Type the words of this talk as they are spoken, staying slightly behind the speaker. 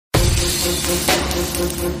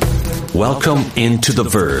Welcome into The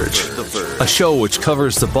Verge, a show which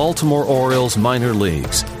covers the Baltimore Orioles minor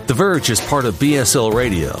leagues. The Verge is part of BSL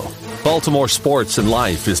Radio. Baltimore Sports and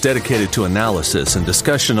Life is dedicated to analysis and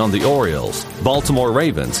discussion on the Orioles, Baltimore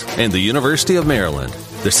Ravens, and the University of Maryland.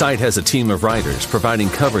 The site has a team of writers providing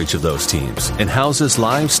coverage of those teams and houses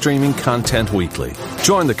live streaming content weekly.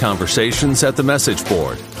 Join the conversations at the message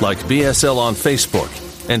board, like BSL on Facebook,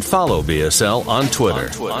 and follow BSL on Twitter.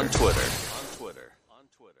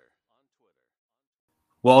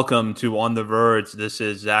 Welcome to On the Verge. This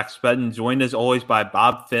is Zach Spedden, joined as always by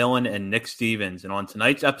Bob Phelan and Nick Stevens. And on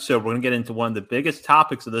tonight's episode, we're going to get into one of the biggest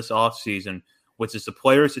topics of this offseason, which is the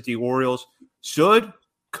players that the Orioles should,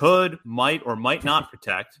 could, might, or might not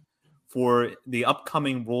protect for the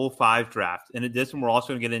upcoming Rule 5 draft. In addition, we're also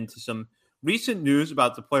going to get into some recent news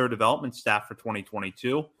about the player development staff for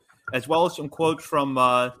 2022, as well as some quotes from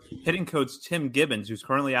hitting coach Tim Gibbons, who's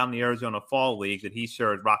currently out in the Arizona Fall League, that he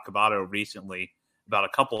shared Rock Cabato recently about a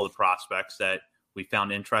couple of the prospects that we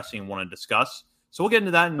found interesting and want to discuss. So we'll get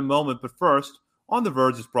into that in a moment. But first, On the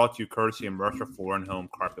Verge is brought to you courtesy of Mercer Floor and Home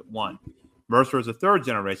Carpet One. Mercer is a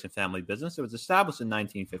third-generation family business that was established in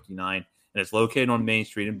 1959 and is located on Main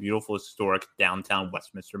Street in beautiful, historic downtown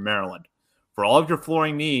Westminster, Maryland. For all of your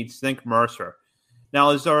flooring needs, think Mercer.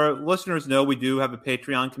 Now, as our listeners know, we do have a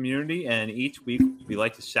Patreon community, and each week we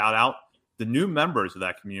like to shout out the new members of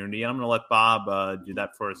that community. And I'm going to let Bob do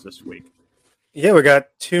that for us this week. Yeah, we got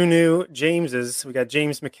two new Jameses. We got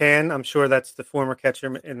James McCann. I'm sure that's the former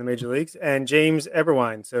catcher in the major leagues, and James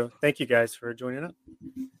Eberwine. So thank you guys for joining up.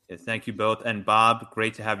 Yeah, thank you both. And Bob,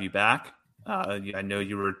 great to have you back. I know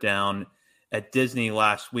you were down at Disney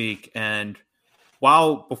last week. And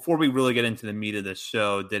before we really get into the meat of this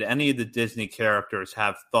show, did any of the Disney characters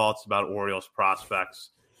have thoughts about Orioles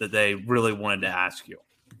prospects that they really wanted to ask you?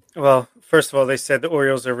 Well, first of all, they said the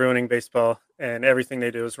Orioles are ruining baseball and everything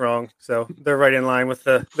they do is wrong. So they're right in line with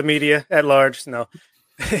the media at large. No,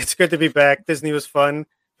 it's good to be back. Disney was fun,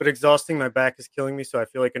 but exhausting. My back is killing me. So I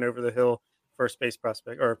feel like an over-the-hill first base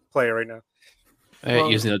prospect or player right now.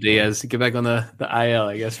 Yusniel Diaz, get back on the IL,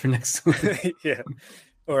 I guess, for next week. Yeah.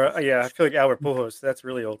 Or, I feel like Albert Pujols. That's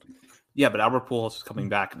really old. Yeah, but Albert Pujols is coming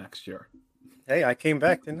back next year. Hey, I came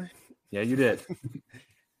back, didn't I? Yeah, you did.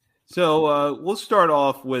 So we'll start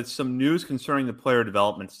off with some news concerning the player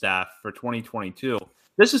development staff for 2022.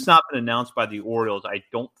 This has not been announced by the Orioles, I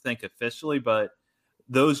don't think officially, but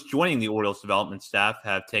those joining the Orioles development staff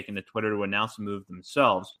have taken to Twitter to announce the move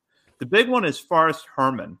themselves. The big one is Forrest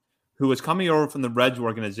Herman, who is coming over from the Reds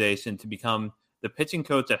organization to become the pitching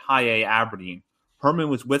coach at High A Aberdeen. Herman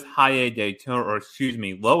was with Low A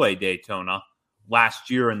Daytona last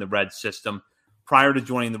year in the Reds system. Prior to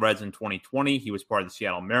joining the Reds in 2020, he was part of the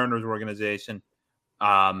Seattle Mariners organization,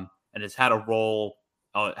 and has had roles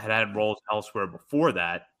elsewhere before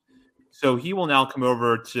that. So he will now come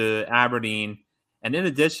over to Aberdeen. And in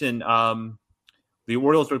addition, the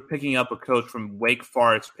Orioles are picking up a coach from Wake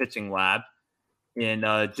Forest pitching lab in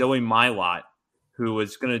Joey Milot, who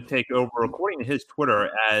is going to take over, according to his Twitter,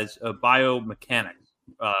 as a biomechanic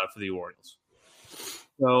for the Orioles.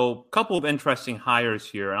 So a couple of interesting hires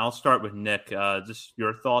here, and I'll start with Nick. Just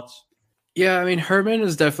your thoughts? Yeah, I mean, Herman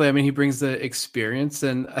is definitely, he brings the experience,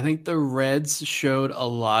 and I think the Reds showed a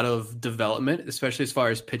lot of development, especially as far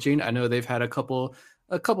as pitching. I know they've had a couple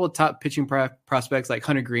of top pitching prospects, like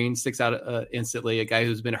Hunter Green sticks out instantly, a guy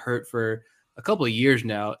who's been hurt for a couple of years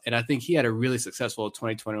now, and I think he had a really successful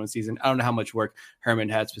 2021 season. I don't know how much work Herman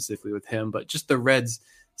had specifically with him, but just the Reds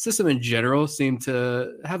system in general seemed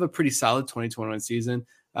to have a pretty solid 2021 season.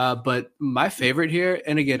 But my favorite here,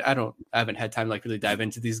 and again, I haven't had time to really dive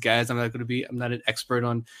into these guys. I'm not an expert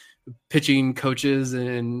on pitching coaches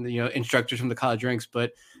and instructors from the college ranks,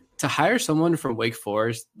 but to hire someone from Wake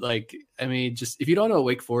Forest, just if you don't know what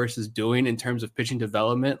Wake Forest is doing in terms of pitching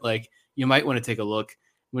development, you might want to take a look.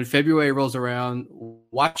 When February rolls around,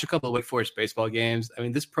 watch a couple of Wake Forest baseball games.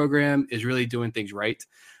 This program is really doing things right.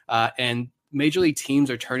 And major league teams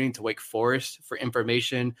are turning to Wake Forest for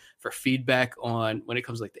information, for feedback on when it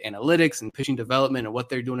comes to the analytics and pitching development and what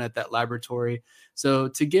they're doing at that laboratory. So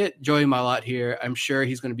to get Joey Milot here, I'm sure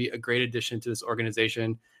he's going to be a great addition to this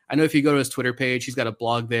organization. I know if you go to his Twitter page, he's got a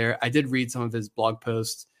blog there. I did read some of his blog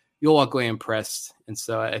posts. You'll walk away impressed. And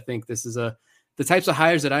so I think this is the types of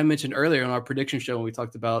hires that I mentioned earlier on our prediction show when we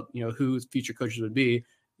talked about, who future coaches would be.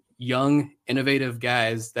 Young, innovative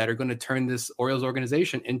guys that are going to turn this Orioles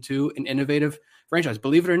organization into an innovative franchise.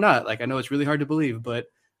 Believe it or not, I know it's really hard to believe, but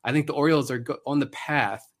I think the Orioles are on the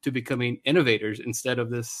path to becoming innovators instead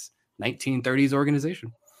of this 1930s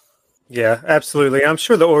organization. Yeah, absolutely. I'm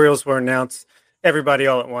sure the Orioles will announce everybody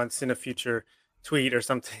all at once in a future tweet or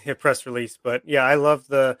something, a press release. But yeah, I love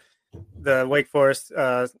the Wake Forest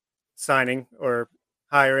signing or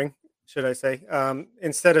hiring, should I say?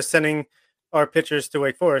 Instead of sending our pitchers to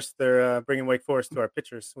Wake Forest, they're bringing Wake Forest to our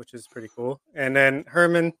pitchers, which is pretty cool. And then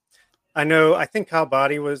Herman, I think Kyle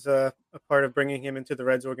Boddy was a part of bringing him into the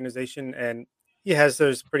Reds organization, and he has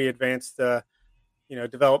those pretty advanced,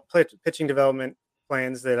 pitching development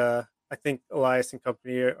plans that I think Elias and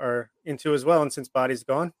company are into as well. And since Boddy's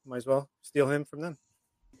gone, might as well steal him from them.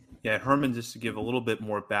 Yeah, Herman, just to give a little bit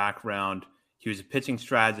more background, he was a pitching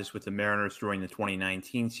strategist with the Mariners during the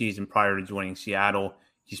 2019 season prior to joining Seattle.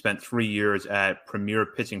 He spent 3 years at Premier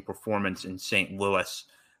Pitching Performance in St. Louis.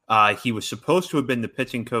 He was supposed to have been the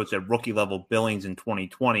pitching coach at rookie level Billings in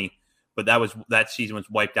 2020, but that season was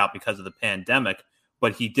wiped out because of the pandemic.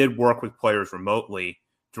 But he did work with players remotely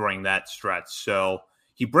during that stretch. So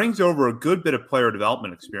he brings over a good bit of player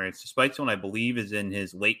development experience, despite someone I believe is in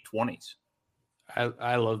his late 20s.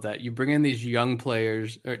 I love that. You bring in these these young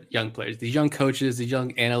coaches, these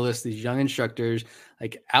young analysts, these young instructors,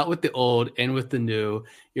 like out with the old, in with the new.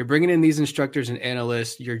 You're bringing in these instructors and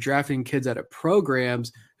analysts. You're drafting kids out of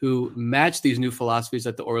programs who match these new philosophies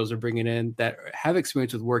that the Orioles are bringing in, that have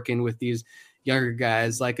experience with working with these younger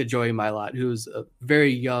guys like a Joey Milot, who's a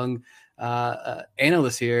very young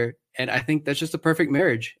analyst here. And I think that's just a perfect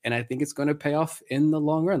marriage. And I think it's going to pay off in the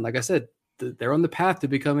long run. Like I said, they're on the path to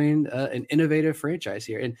becoming an innovative franchise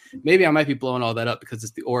here. And maybe I might be blowing all that up because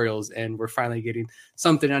it's the Orioles and we're finally getting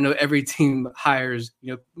something. I know every team hires,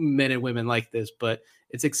 men and women like this, but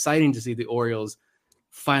it's exciting to see the Orioles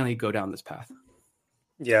finally go down this path.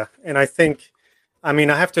 Yeah. And I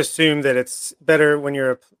have to assume that it's better when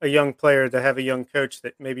you're a young player to have a young coach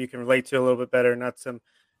that maybe you can relate to a little bit better, not some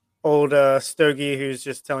old stogie who's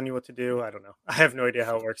just telling you what to do. I don't know. I have no idea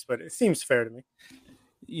how it works, but it seems fair to me.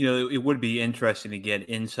 It would be interesting to get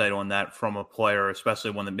insight on that from a player,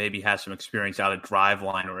 especially one that maybe has some experience out at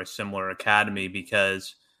Driveline or a similar academy,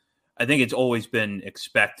 because I think it's always been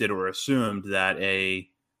expected or assumed that a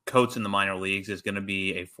coach in the minor leagues is going to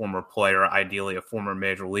be a former player, ideally a former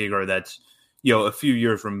major leaguer that's, a few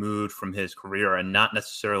years removed from his career, and not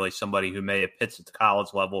necessarily somebody who may have pitched at the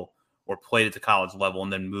college level or played at the college level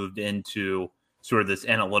and then moved into sort of this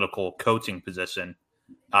analytical coaching position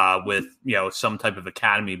with some type of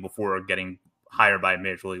academy before getting hired by a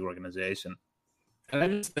major league organization. And I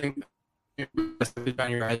just think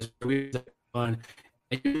on your eyes, we fun.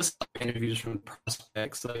 And you just interviews from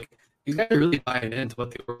prospects, like these guys are really buying into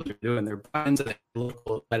what the Orioles are doing. They're buying into the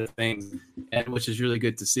local side of things, and which is really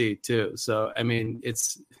good to see too. So I mean, you're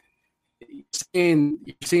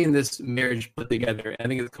seeing this marriage put together. I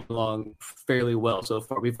think it's come along fairly well so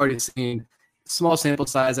far. We've already seen small sample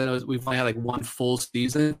size. I know we've only had like one full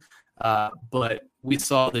season, but we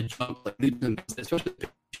saw the jump, especially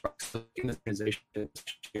in the transition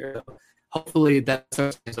here. Hopefully that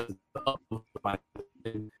starts up,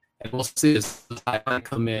 and we'll see this pipeline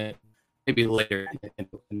come in maybe later,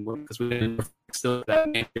 because we're still that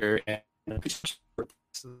major.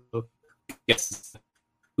 So yes.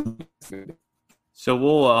 So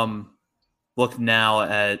we'll look now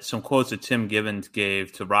at some quotes that Tim Givens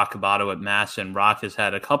gave to Rock Cabato at MASN. Rock has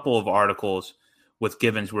had a couple of articles with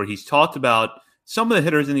Givens where he's talked about some of the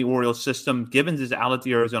hitters in the Orioles system. Givens is out at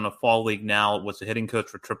the Arizona Fall League now, was the hitting coach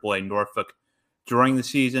for AAA Norfolk during the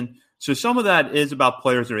season. So some of that is about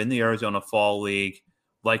players that are in the Arizona Fall League,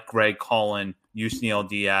 like Greg Cullen, Yusniel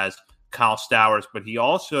Diaz, Kyle Stowers, but he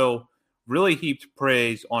also really heaped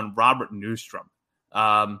praise on Robert Newstrom.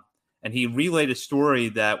 And he relayed a story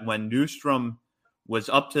that when Newstrom was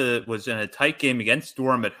in a tight game against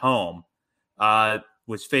Durham at home,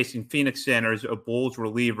 was facing Phoenix Sanders, a Bulls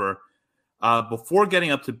reliever. Before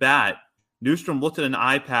getting up to bat, Newstrom looked at an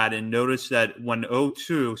iPad and noticed that when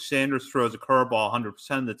 0-2, Sanders throws a curveball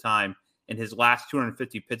 100% of the time in his last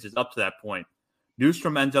 250 pitches up to that point.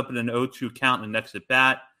 Newstrom ends up in an 0-2 count in the next at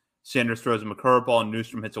bat. Sanders throws him a curveball, and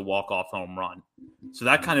Newstrom hits a walk-off home run. So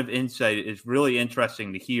that kind of insight is really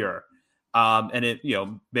interesting to hear. And it,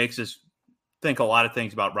 makes us think a lot of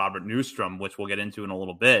things about Robert Newstrom, which we'll get into in a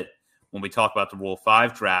little bit when we talk about the Rule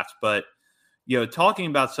 5 drafts. But, talking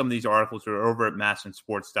about some of these articles that are over at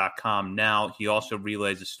MASNsports.com now, he also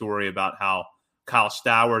relays a story about how Kyle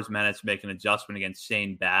Stowers managed to make an adjustment against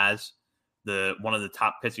Shane Baz, one of the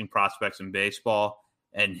top pitching prospects in baseball,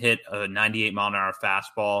 and hit a 98-mile-an-hour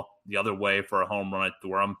fastball the other way for a home run at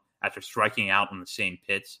Durham after striking out on the same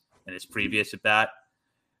pitch in his previous at-bat.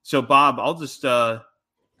 So, Bob, I'll just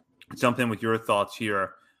jump in with your thoughts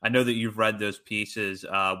here. I know that you've read those pieces.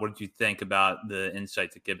 What did you think about the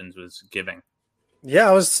insight that Gibbons was giving?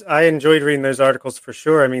 Yeah, I enjoyed reading those articles for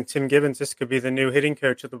sure. I mean, Tim Gibbons, this could be the new hitting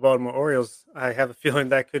coach of the Baltimore Orioles. I have a feeling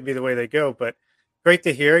that could be the way they go, but great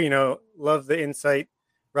to hear. Love the insight.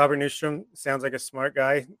 Robert Newstrom sounds like a smart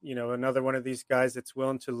guy. Another one of these guys that's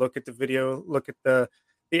willing to look at the video, look at the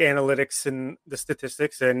analytics and the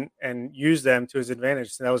statistics, and use them to his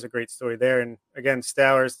advantage. So that was a great story there. And again,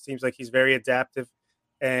 Stowers seems like he's very adaptive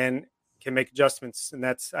and can make adjustments, and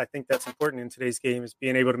I think that's important in today's game, is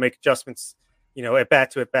being able to make adjustments, at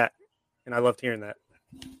bat to at bat. And I loved hearing that.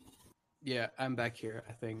 Yeah, I'm back here,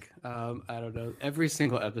 I think. I don't know. Every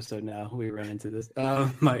single episode now we run into this.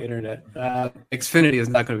 My internet. Xfinity is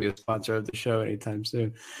not going to be a sponsor of the show anytime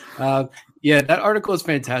soon. Yeah, that article is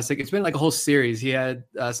fantastic. It's been like a whole series. He had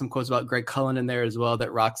some quotes about Greg Cullen in there as well,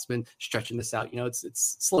 that Rock's been stretching this out.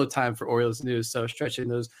 It's slow time for Orioles news, so stretching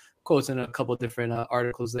those quotes in a couple of different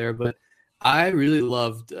articles there. But I really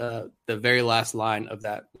loved the very last line of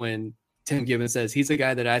that, when Tim Gibbons says he's a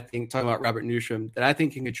guy that I think, talking about Robert Newstrom, that I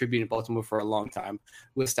think can contribute in Baltimore for a long time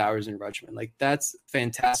with Stowers and Rutschman. Like, that's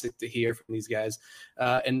fantastic to hear from these guys.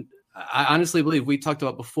 And I honestly believe, we talked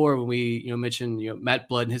about before when we mentioned Matt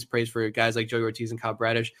Blood and his praise for guys like Joey Ortiz and Kyle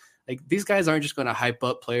Bradish. Like, these guys aren't just going to hype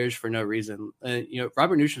up players for no reason.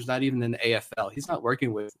 Robert Newstrom's not even in the AFL. He's not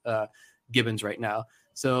working with Gibbons right now.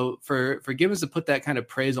 So for Gibbons to put that kind of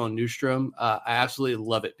praise on Newstrom, I absolutely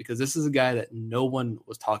love it, because this is a guy that no one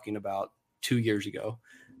was talking about 2 years ago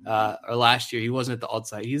or last year. He wasn't at the alt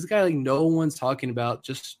site. He's a guy like no one's talking about,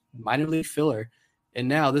 just minor league filler. And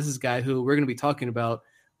now this is a guy who we're going to be talking about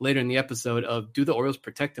later in the episode of, do the Orioles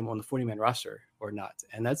protect him on the 40-man roster or not?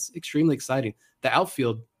 And that's extremely exciting. The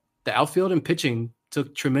outfield and pitching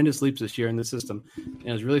took tremendous leaps this year in the system, and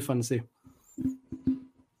it was really fun to see.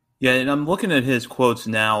 Yeah, and I'm looking at his quotes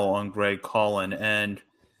now on Greg Cullen, and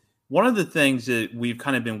one of the things that we've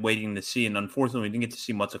kind of been waiting to see, and unfortunately we didn't get to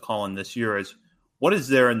see much of Cullen this year, is what is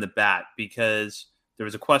there in the bat? Because there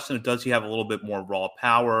was a question of, does he have a little bit more raw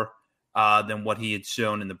power than what he had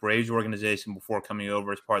shown in the Braves organization before coming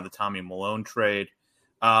over as part of the Tommy Malone trade?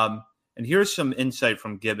 And here's some insight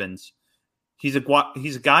from Gibbons. He's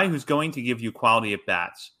a guy who's going to give you quality at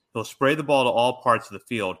bats. He'll spray the ball to all parts of the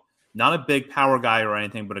field. Not a big power guy or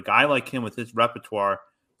anything, but a guy like him with his repertoire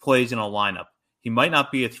plays in a lineup. He might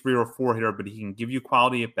not be a 3 or 4 hitter, but he can give you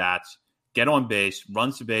quality at bats, get on base,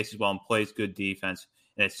 runs the bases well, and plays good defense.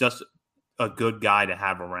 And it's just a good guy to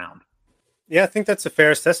have around. Yeah, I think that's a fair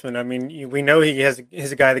assessment. I mean, we know he's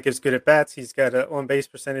a guy that gives good at bats. He's got an on-base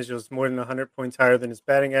percentage that's more than 100 points higher than his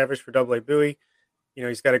batting average for AA Bowie.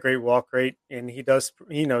 He's got a great walk rate, and he does,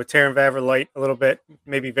 Taron Vavra light a little bit,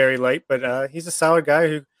 maybe very light, but he's a solid guy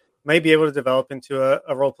who may be able to develop into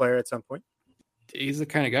a role player at some point. He's the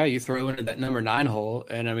kind of guy you throw into that number 9 hole,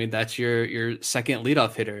 and I mean, that's your second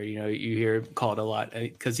leadoff hitter. You hear called a lot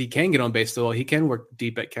because he can get on base so well. He can work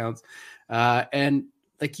deep at counts, and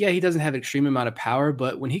he doesn't have an extreme amount of power,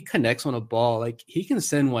 but when he connects on a ball, he can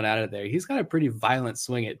send one out of there. He's got a pretty violent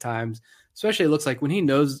swing at times, especially it looks like when he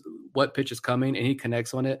knows what pitch is coming and he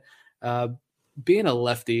connects on it. Being a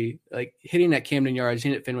lefty, hitting at Camden Yards,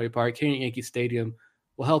 hitting at Fenway Park, hitting at Yankee Stadium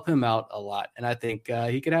will help him out a lot. And I think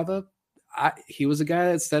he could have he was a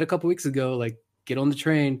guy that said a couple weeks ago, get on the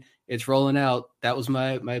train, it's rolling out. That was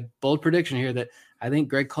my bold prediction here, that I think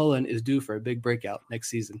Greg Cullen is due for a big breakout next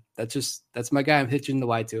season. That's my guy I'm hitching the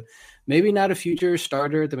Y to. Maybe not a future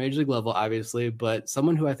starter at the major league level, obviously, but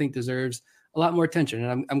someone who I think deserves a lot more attention.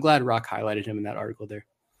 And I'm glad Rock highlighted him in that article there.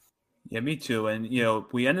 Yeah, me too. And,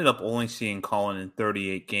 we ended up only seeing Cullen in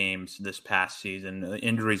 38 games this past season.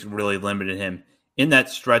 Injuries really limited him. In that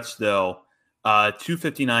stretch, though,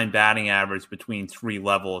 259 batting average between 3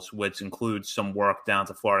 levels, which includes some work down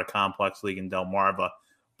to Florida Complex League and Delmarva,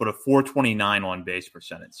 but a 429 on base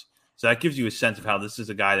percentage. So that gives you a sense of how this is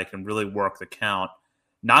a guy that can really work the count,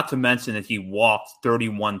 not to mention that he walked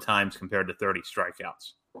 31 times compared to 30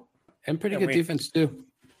 strikeouts. And pretty good defense, too.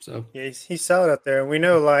 So yeah, he's solid out there. And we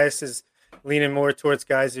know Elias is leaning more towards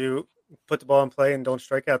guys who put the ball in play and don't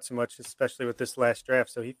strike out so much, especially with this last draft.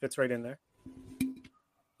 So he fits right in there.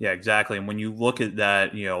 Yeah, exactly. And when you look at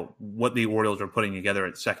that, what the Orioles are putting together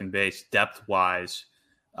at second base, depth-wise,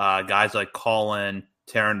 guys like Cullen,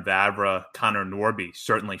 Taron Vavra, Connor Norby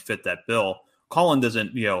certainly fit that bill.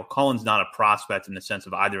 Cullen's not a prospect in the sense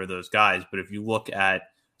of either of those guys, but if you look at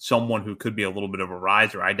someone who could be a little bit of a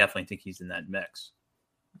riser, I definitely think he's in that mix.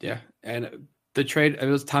 Yeah, and the trade, it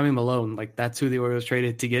was Tommy Malone. That's who the Orioles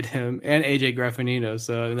traded to get him, and AJ Graffinino.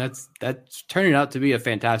 So that's turning out to be a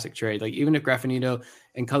fantastic trade. Even if Graffinino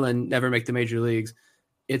and Cullen never make the major leagues,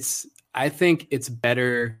 I think it's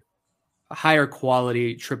better, higher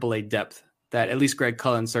quality AAA depth that at least Greg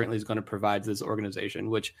Cullen certainly is going to provide to this organization,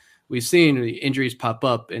 which we've seen injuries pop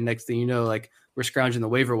up. And next thing you know, like we're scrounging the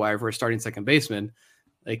waiver wire for a starting second baseman.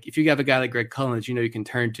 Like if you have a guy like Greg Cullen that you can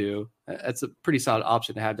turn to, that's a pretty solid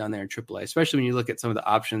option to have down there in AAA, especially when you look at some of the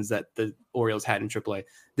options that the Orioles had in AAA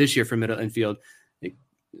this year for middle infield.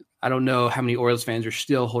 I don't know how many Orioles fans are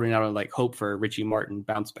still holding out on like hope for Richie Martin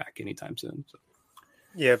bounce back anytime soon. So.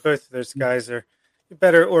 Yeah, both of those guys are a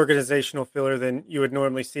better organizational filler than you would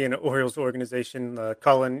normally see in an Orioles organization.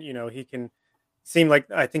 Cullen, he can seem like,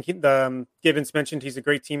 I think Gibbons mentioned he's a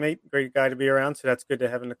great teammate, great guy to be around. So that's good to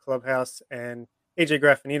have in the clubhouse. And AJ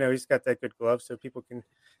Graffinino, he's got that good glove, so people can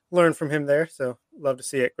learn from him there. So love to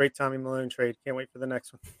see it. Great Tommy Milone trade. Can't wait for the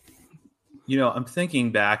next one. I'm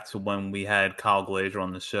thinking back to when we had Kyle Glazer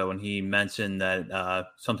on the show, and he mentioned that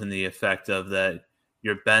something to the effect of that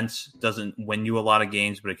your bench doesn't win you a lot of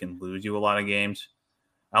games, but it can lose you a lot of games.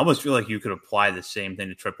 I almost feel like you could apply the same thing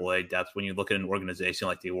to AAA depth when you look at an organization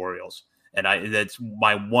like the Orioles. And that's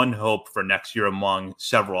my one hope for next year, among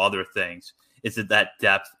several other things, is that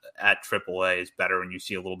depth at AAA is better and you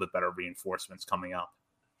see a little bit better reinforcements coming up.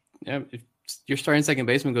 Yeah, if your starting second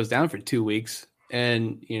baseman goes down for 2 weeks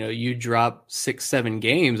and you drop 6-7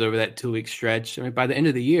 games over that 2-week stretch, I mean, by the end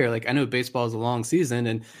of the year, like I know baseball is a long season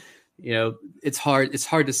and it's hard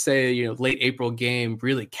to say late April game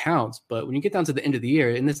really counts, but when you get down to the end of the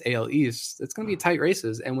year in this AL East, it's going to be tight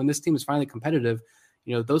races, and when this team is finally competitive,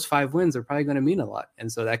 those 5 wins are probably going to mean a lot.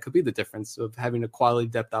 And so that could be the difference of having a quality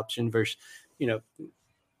depth option versus,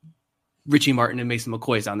 Richie Martin and Mason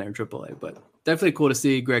McCoy's down there in AAA. But definitely cool to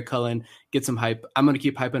see Greg Cullen get some hype. I'm going to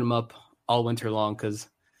keep hyping him up all winter long because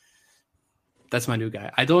that's my new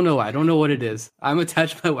guy. I don't know why. I don't know what it is. I'm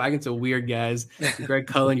attached my wagon to weird guys. Greg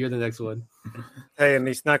Cullen, you're the next one. Hey, and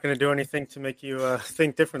he's not going to do anything to make you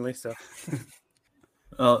think differently. So,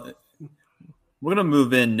 we're going to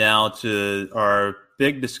move in now to our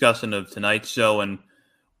big discussion of tonight's show, and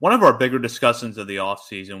one of our bigger discussions of the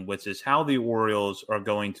offseason, which is how the Orioles are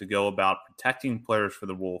going to go about protecting players for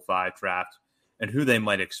the Rule 5 draft and who they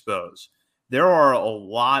might expose. There are a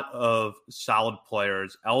lot of solid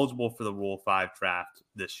players eligible for the Rule 5 draft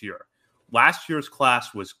this year. Last year's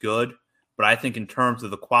class was good, but I think in terms of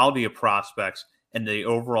the quality of prospects and the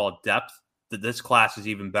overall depth, that this class is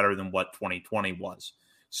even better than what 2020 was.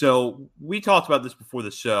 So we talked about this before the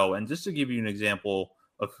show, and just to give you an example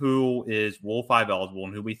of who is Rule 5 eligible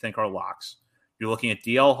and who we think are locks, you're looking at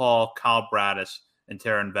DL Hall, Kyle Braddis, and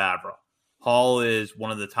Terrin Vavra. Hall is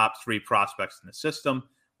one of the top 3 prospects in the system,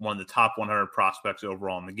 one of the top 100 prospects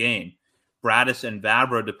overall in the game. Braddis and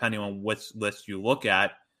Vavra, depending on which list you look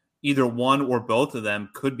at, either one or both of them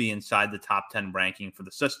could be inside the top 10 ranking for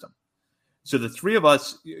the system. So the 3 of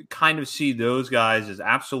us kind of see those guys as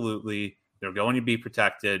absolutely, they're going to be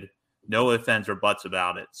protected, no ifs, ands, or buts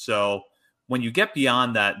about it. So when you get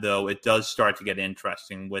beyond that, though, it does start to get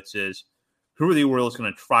interesting, which is who are the Orioles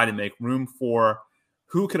going to try to make room for?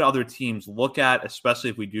 Who could other teams look at, especially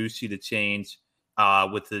if we do see the change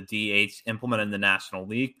with the DH implemented in the National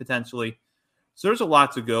League potentially? So there's a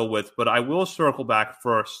lot to go with, but I will circle back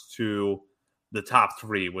first to the top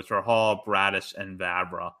 3, which are Hall, Braddis, and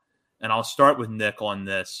Vavra. And I'll start with Nick on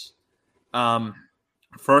this.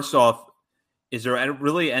 First off, is there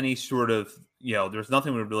really any sort of, there's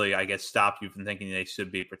nothing that would really, I guess, stop you from thinking they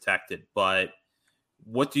should be protected, but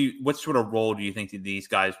what sort of role do you think that these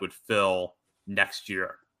guys would fill next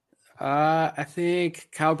year? I think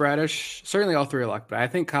Kyle Bradish, certainly all 3 are locked, but I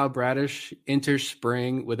think Kyle Bradish enters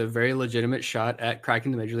spring with a very legitimate shot at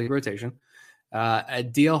cracking the major league rotation.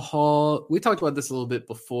 At DL Hall, we talked about this a little bit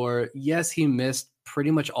before. Yes, he missed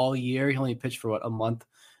pretty much all year. He only pitched for a month,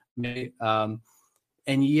 maybe.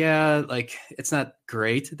 And yeah, like it's not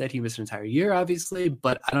great that he missed an entire year, obviously,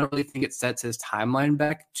 but I don't really think it sets his timeline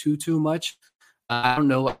back too much. I don't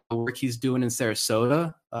know what work he's doing in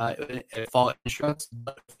Sarasota at fall instructs,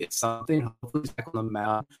 but it's something. Hopefully he's back on the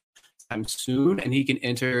mound sometime soon, and he can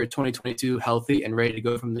enter 2022 healthy and ready to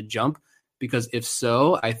go from the jump. Because if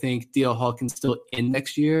so, I think DL Hall can still end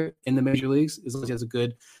next year in the major leagues as long as he has a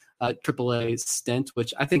good AAA stint,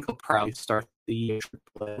 which I think he'll probably start the year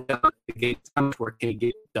AAA. How much work can he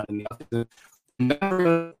get done in the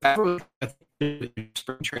offseason?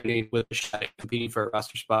 Spring training with a shot at competing for a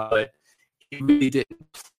roster spot, but he really didn't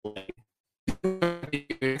play.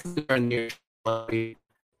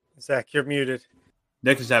 Zach, you're muted.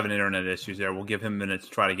 Nick is having internet issues there. We'll give him minutes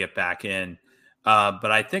to try to get back in.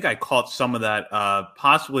 But I think I caught some of that,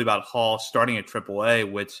 possibly about Hall starting at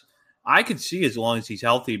AAA, which I could see as long as he's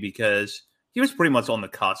healthy, because he was pretty much on the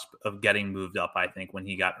cusp of getting moved up, I think, when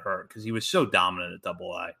he got hurt, because he was so dominant at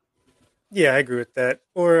AA. Yeah, I agree with that.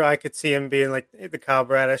 Or I could see him being like the Kyle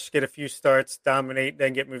Bradish, get a few starts, dominate,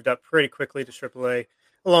 then get moved up pretty quickly to AAA.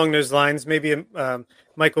 Along those lines, maybe a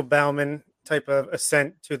Michael Bauman type of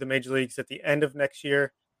ascent to the major leagues at the end of next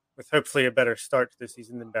year, with hopefully a better start to the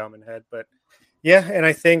season than Bauman had. But yeah, and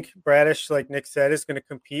I think Bradish, like Nick said, is going to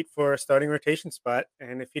compete for a starting rotation spot.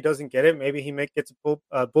 And if he doesn't get it, maybe he gets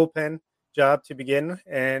a bullpen job to begin,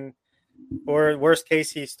 and or worst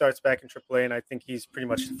case, he starts back in AAA, and I think he's pretty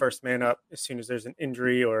much the first man up as soon as there's an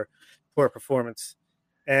injury or poor performance.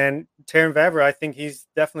 And Terrin Vavra, I think he's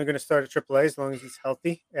definitely going to start at AAA as long as he's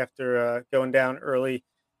healthy after going down early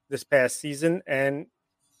this past season. And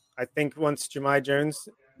I think once Jahmai Jones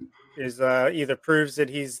is either proves that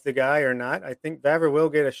he's the guy or not, I think Vavra will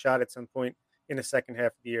get a shot at some point in the second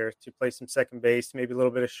half of the year to play some second base, maybe a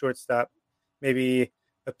little bit of shortstop, maybe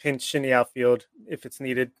a pinch in the outfield if it's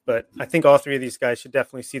needed. But I think all three of these guys should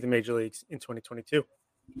definitely see the major leagues in 2022.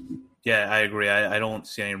 Yeah, I agree. I don't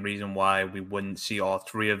see any reason why we wouldn't see all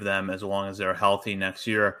three of them as long as they're healthy next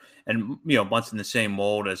year. And, much in the same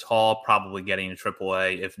mold as Hall, probably getting to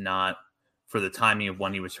AAA, if not for the timing of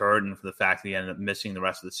when he was hurt and for the fact that he ended up missing the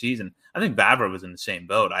rest of the season. I think Vavra was in the same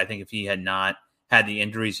boat. I think if he had not had the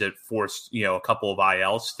injuries that forced, a couple of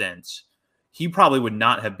IL stints, he probably would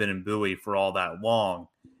not have been in Bowie for all that long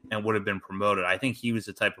and would have been promoted. I think he was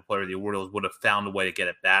the type of player the Orioles would have found a way to get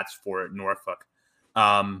at bats for at Norfolk.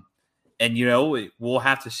 And, we'll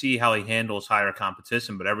have to see how he handles higher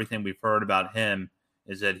competition, but everything we've heard about him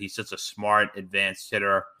is that he's such a smart, advanced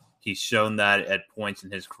hitter. He's shown that at points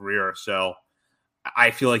in his career. So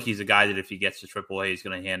I feel like he's a guy that if he gets to AAA, he's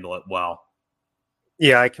going to handle it well.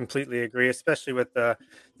 Yeah, I completely agree, especially with the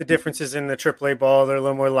differences in the AAA ball. They're a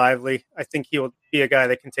little more lively. I think he'll be a guy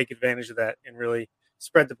that can take advantage of that and really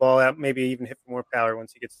spread the ball out, maybe even hit for more power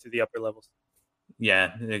once he gets to the upper levels.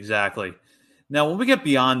 Yeah, exactly. Now, when we get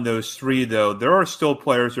beyond those three, though, there are still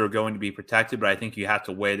players who are going to be protected, but I think you have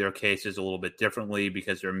to weigh their cases a little bit differently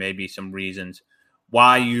because there may be some reasons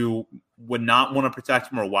why you would not want to protect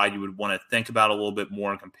them or why you would want to think about it a little bit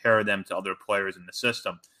more and compare them to other players in the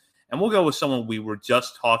system. And we'll go with someone we were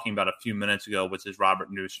just talking about a few minutes ago, which is Robert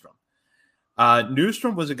Neustrom.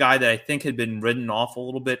 Neustrom was a guy that I think had been written off a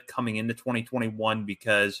little bit coming into 2021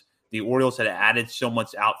 because the Orioles had added so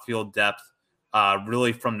much outfield depth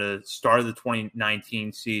really from the start of the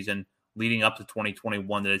 2019 season leading up to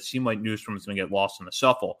 2021 that it seemed like Neustrom was going to get lost in the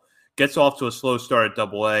shuffle. Gets off to a slow start at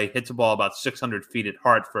AA, hits a ball about 600 feet at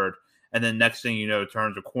Hartford, and then next thing you know,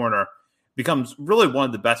 turns a corner, becomes really one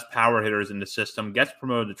of the best power hitters in the system, gets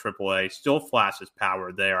promoted to AAA, still flashes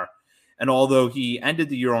power there. And although he ended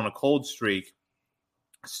the year on a cold streak,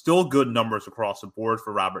 still good numbers across the board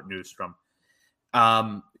for Robert Neustrom.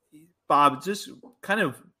 Bob, just kind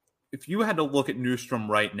of, if you had to look at Neustrom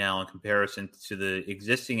right now in comparison to the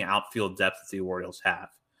existing outfield depth that the Orioles have,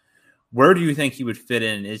 where do you think he would fit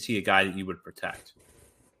in? Is he a guy that you would protect?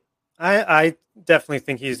 I definitely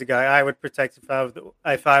think he's the guy I would protect if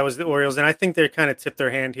I was the Orioles. And I think they kind of tipped their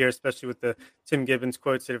hand here, especially with the Tim Gibbons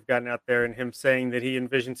quotes that have gotten out there and him saying that he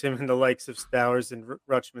envisions him in the likes of Stowers and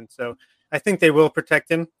Rutschman. So I think they will protect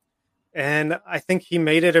him. And I think he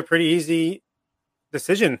made it a pretty easy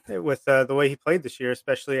decision with the way he played this year,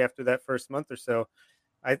 especially after that first month or so.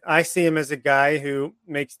 I see him as a guy who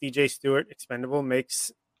makes DJ Stewart expendable,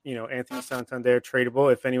 makes Anthony Santander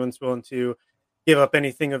tradable if anyone's willing to give up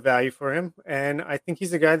anything of value for him. And I think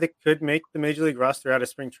he's a guy that could make the major league roster out of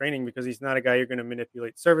spring training because he's not a guy you're going to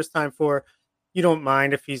manipulate service time for. You don't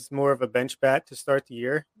mind if he's more of a bench bat to start the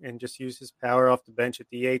year and just use his power off the bench at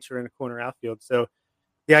DH or in a corner outfield. So,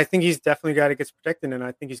 yeah, I think he's definitely a guy that gets protected, and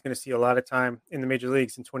I think he's going to see a lot of time in the major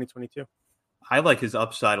leagues in 2022. I like his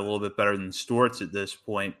upside a little bit better than Stewart's at this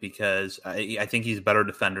point because I think he's a better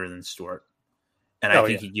defender than Stewart. And I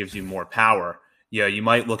think he gives you more power. You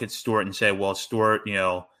might look at Stewart and say, well, Stewart,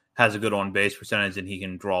 has a good on-base percentage and he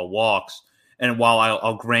can draw walks. And while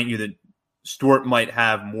I'll grant you that Stewart might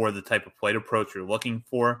have more of the type of plate approach you're looking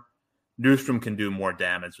for, Neustrom can do more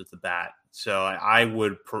damage with the bat. So I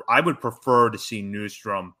would prefer to see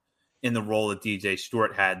Neustrom in the role that DJ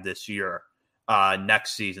Stewart had this year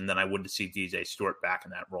next season than I would to see DJ Stewart back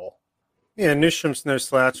in that role. Yeah, Neustrom's no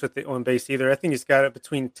slouch with the on-base either. I think he's got it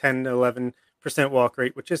between 10 to 11% walk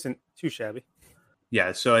rate, which isn't too shabby.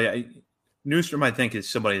 Yeah, so Neustrom, I think, is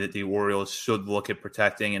somebody that the Orioles should look at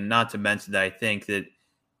protecting, and not to mention that I think that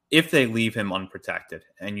if they leave him unprotected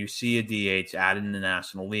and you see a DH added in the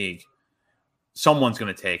National League, someone's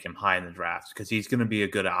going to take him high in the draft because he's going to be a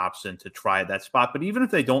good option to try at that spot. But even if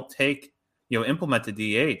they don't implement the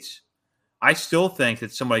DH, I still think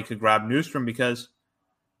that somebody could grab Neustrom because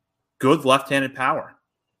good left-handed power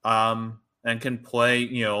and can play,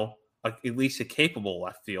 at least a capable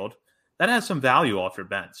left field, that has some value off your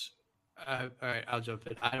bench. All right, I'll jump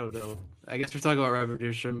in. I don't know. I guess we're talking about Robert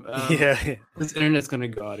Newstrom. Yeah. This internet's going to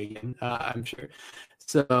go out again, I'm sure.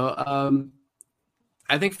 So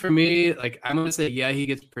I think for me, like, I'm going to say, yeah, he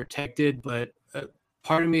gets protected, but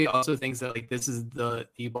part of me also thinks that, like, this is the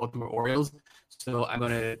Baltimore Orioles. So I'm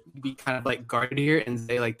going to be kind of, like, guarded here and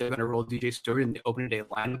say, like, they're going to roll DJ Stewart in the opening day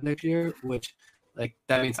lineup next year, which, like,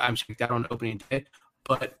 that means I'm checked out on opening day.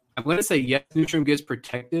 But I'm going to say, yes, Newstrom gets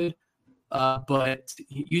protected. But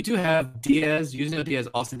you do have Diaz, Yusniel Diaz,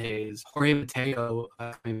 Austin Hayes, Jorge Mateo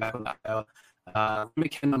coming back on the IL,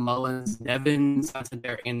 McKenna, Mullins, Nevin,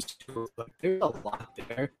 Santander, and Stewart. There's a lot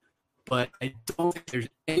there, but I don't think there's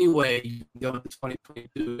any way you can go into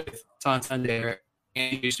 2022 with Santander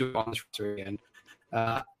and Stewart on this roster again.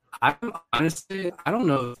 I don't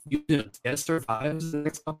know if Yusniel Diaz survives the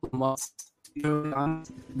next couple of months. To be really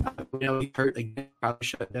honest, he hurt again, probably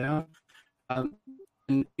shut down.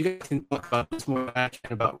 And you guys can talk about this more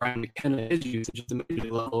action about Ryan McKenna, his usage at the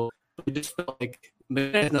major level. But it just felt like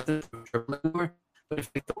McKenna has nothing to triple anymore. But I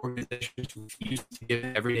think the organization just refused to give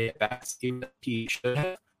him everyday at bats, even if he should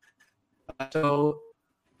have. So,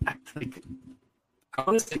 I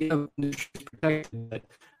want to say Newstrom's protected, but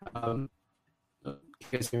you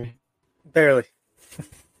guys hear me? Barely.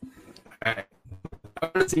 All right. I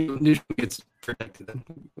want to see Newstrom gets protected then.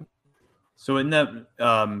 So in that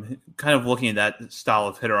kind of looking at that style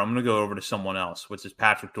of hitter, I'm going to go over to someone else, which is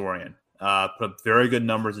Patrick Dorian. Put up very good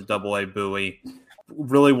numbers at Double-A Bowie.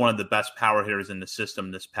 Really one of the best power hitters in the system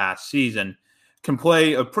this past season. Can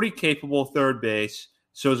play a pretty capable third base.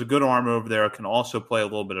 Shows a good arm over there. Can also play a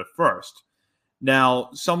little bit of first. Now,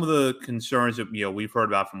 some of the concerns that we've heard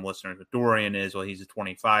about from listeners with Dorian is, well, he's a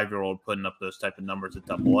 25-year-old putting up those type of numbers at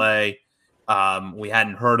Double-A. We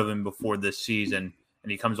hadn't heard of him before this season. And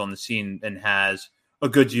he comes on the scene and has a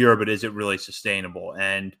good year, but is it really sustainable?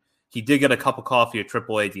 And he did get a cup of coffee at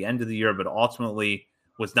AAA at the end of the year, but ultimately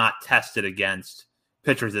was not tested against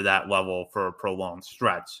pitchers at that level for a prolonged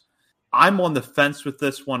stretch. I'm on the fence with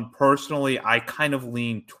this one personally. I kind of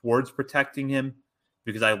lean towards protecting him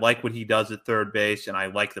because I like what he does at third base and I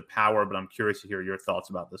like the power, but I'm curious to hear your thoughts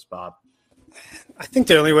about this, Bob. I think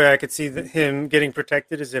the only way I could see him getting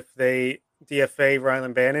protected is if they DFA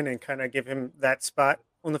Rylan Bannon and kind of give him that spot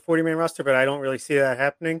on the 40-man roster, but I don't really see that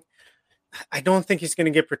happening. I don't think he's going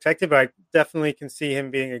to get protected, but I definitely can see him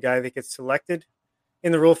being a guy that gets selected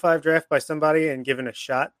in the Rule 5 draft by somebody and given a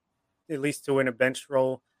shot, at least to win a bench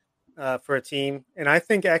role for a team. And I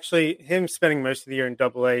think actually him spending most of the year in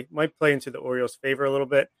Double-A might play into the Orioles' favor a little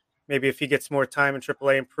bit. Maybe if he gets more time in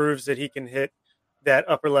Triple-A and proves that he can hit that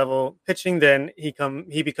upper level pitching, then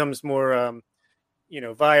he becomes more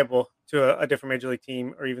viable to a different major league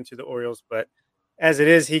team or even to the Orioles. But as it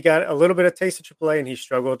is, he got a little bit of taste of AAA and he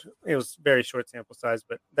struggled. It was very short sample size,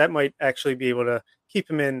 but that might actually be able to keep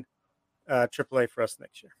him in AAA for us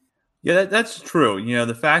next year. Yeah, that's true.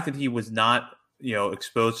 The fact that he was not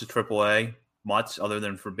exposed to AAA much other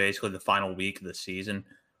than for basically the final week of the season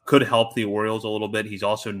could help the Orioles a little bit. He's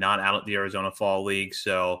also not out at the Arizona Fall League,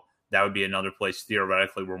 so that would be another place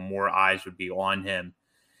theoretically where more eyes would be on him.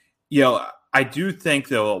 I do think,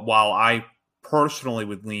 though, while I personally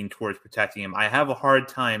would lean towards protecting him, I have a hard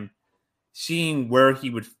time seeing where he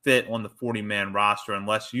would fit on the 40-man roster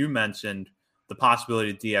unless you mentioned the possibility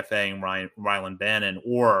of DFAing Rylan Bannon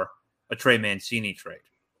or a Trey Mancini trade.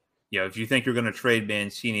 If you think you're going to trade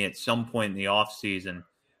Mancini at some point in the offseason,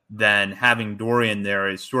 then having Dorian there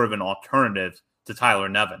is sort of an alternative to Tyler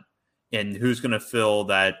Nevin. And who's going to fill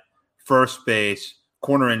that first base,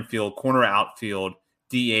 corner infield, corner outfield,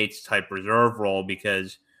 DH type reserve role,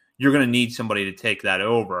 because you're going to need somebody to take that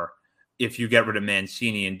over if you get rid of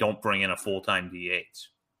Mancini and don't bring in a full-time DH.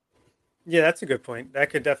 Yeah, that's a good point. That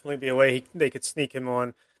could definitely be a way they could sneak him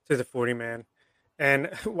on to the 40-man.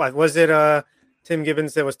 And what was it Tim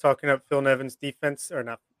Gibbons that was talking up Phil Nevin's defense, or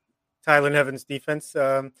not Tyler Nevin's defense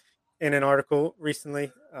in an article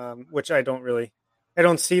recently, which I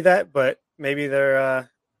don't see that, but maybe they're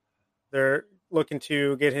looking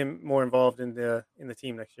to get him more involved in the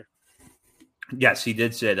team next year. Yes, he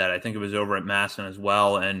did say that. I think it was over at Masson as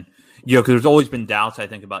well. And, because there's always been doubts, I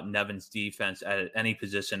think, about Nevin's defense at any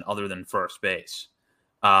position other than first base,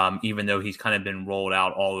 even though he's kind of been rolled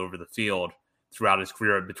out all over the field throughout his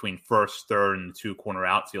career between first, third, and the two corner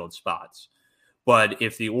outfield spots. But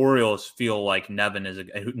if the Orioles feel like Nevin,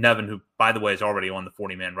 who, by the way, is already on the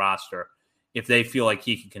 40-man roster, if they feel like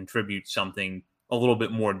he can contribute something a little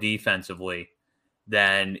bit more defensively,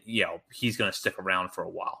 then, he's going to stick around for a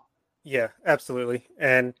while. Yeah, absolutely.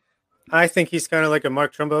 And I think he's kind of like a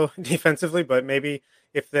Mark Trumbo defensively, but maybe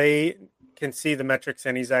if they can see the metrics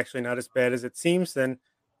and he's actually not as bad as it seems, then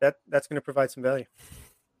that's going to provide some value.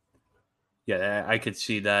 Yeah, I could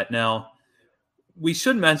see that. Now, we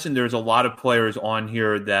should mention there's a lot of players on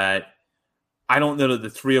here that I don't know that the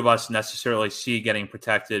three of us necessarily see getting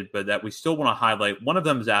protected, but that we still want to highlight. One of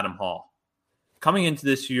them is Adam Hall. Coming into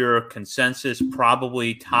this year, consensus,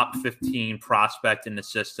 probably top 15 prospect in the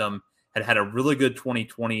system, had a really good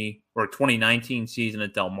 2020 or 2019 season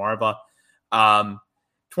at Delmarva.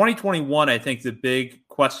 2021, I think the big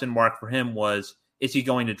question mark for him was, is he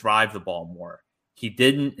going to drive the ball more? He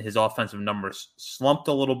didn't. His offensive numbers slumped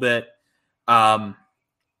a little bit. And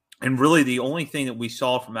really the only thing that we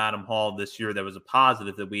saw from Adam Hall this year that was a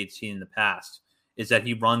positive that we had seen in the past is that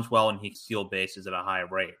he runs well and he can steal bases at a high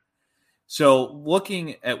rate. So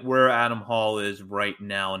looking at where Adam Hall is right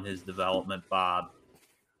now in his development, Bob,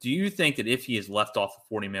 do you think that if he is left off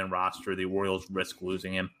the 40-man roster, the Orioles risk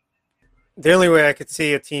losing him? The only way I could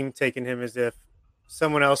see a team taking him is if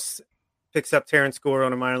someone else picks up Terrence Gore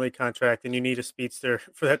on a minor league contract and you need a speedster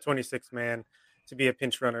for that 26th man to be a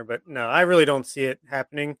pinch runner. But no, I really don't see it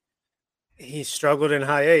happening. He struggled in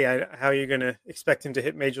high A. How are you going to expect him to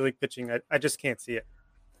hit major league pitching? I just can't see it.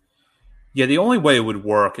 Yeah, the only way it would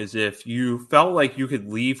work is if you felt like you could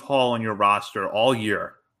leave Hall on your roster all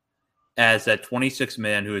year as that 26th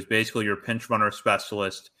man who is basically your pinch runner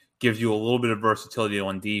specialist, gives you a little bit of versatility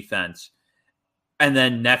on defense. And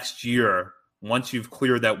then next year, once you've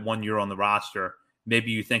cleared that 1 year on the roster,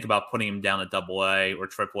 maybe you think about putting him down at AA or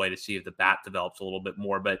AAA to see if the bat develops a little bit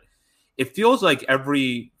more. But it feels like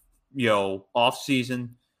every off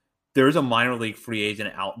season, there's a minor league free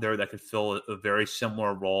agent out there that could fill a very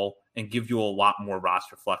similar role and give you a lot more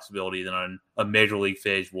roster flexibility than a major league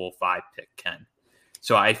phase Rule 5 pick can.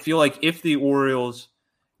 So I feel like if the Orioles,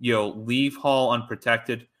 leave Hall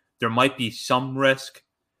unprotected, there might be some risk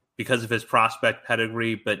because of his prospect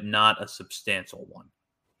pedigree, but not a substantial one.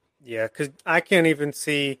 Yeah, because I can't even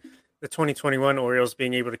see the 2021 Orioles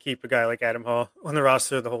being able to keep a guy like Adam Hall on the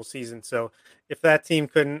roster the whole season. So if that team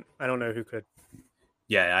couldn't, I don't know who could.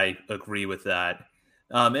 Yeah, I agree with that.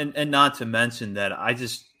 And not to mention that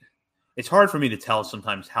it's hard for me to tell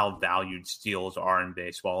sometimes how valued steals are in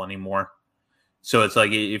baseball anymore. So it's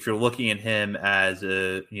like if you're looking at him as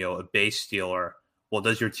a base stealer, well,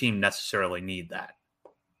 does your team necessarily need that?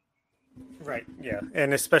 Right, yeah.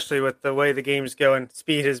 And especially with the way the game's going,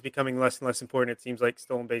 speed is becoming less and less important. It seems like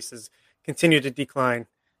stolen bases continue to decline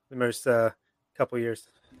the most couple years.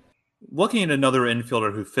 Looking at another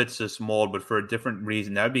infielder who fits this mold, but for a different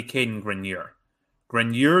reason, that would be Caden Grenier.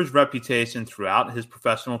 Grenier's reputation throughout his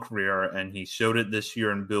professional career, and he showed it this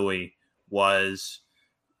year in Bowie, was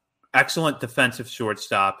excellent defensive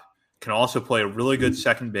shortstop, can also play a really good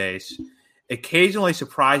second base, occasionally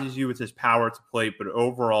surprises you with his power at the plate, but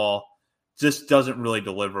overall just doesn't really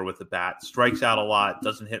deliver with the bat. Strikes out a lot,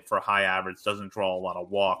 doesn't hit for a high average, doesn't draw a lot of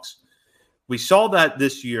walks. We saw that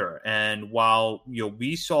this year, and while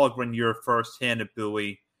we saw Grenier firsthand at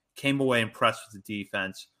Bowie, came away impressed with the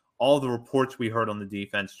defense. All the reports we heard on the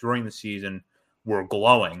defense during the season were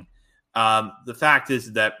glowing. The fact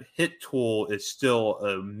is that hit tool is still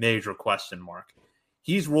a major question mark.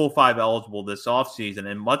 He's Rule 5 eligible this offseason,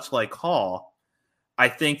 and much like Hall, I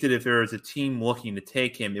think that if there is a team looking to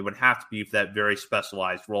take him, it would have to be for that very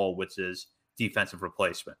specialized role, which is defensive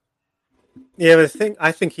replacement. Yeah, but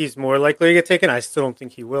I think he's more likely to get taken. I still don't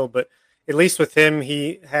think he will, but at least with him,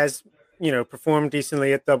 he has, performed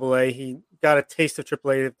decently at AA. He got a taste of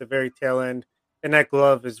AAA at the very tail end, and that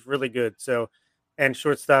glove is really good. So, and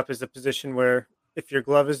shortstop is a position where if your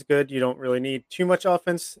glove is good, you don't really need too much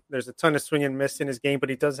offense. There's a ton of swing and miss in his game, but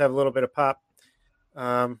he does have a little bit of pop.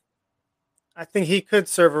 I think he could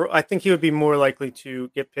serve. I think he would be more likely to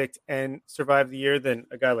get picked and survive the year than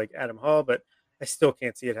a guy like Adam Hall, but I still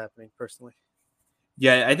can't see it happening personally.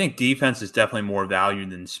 Yeah, I think defense is definitely more valued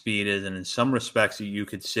than speed is, and in some respects, you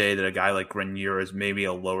could say that a guy like Grenier is maybe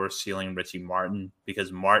a lower ceiling Richie Martin,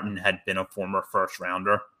 because Martin had been a former first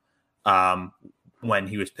rounder when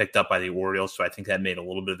he was picked up by the Orioles, so I think that made a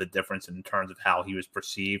little bit of a difference in terms of how he was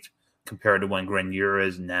perceived compared to when Grenier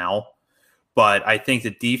is now. But I think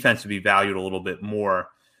the defense would be valued a little bit more.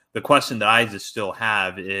 The question that I just still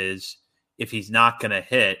have is, if he's not going to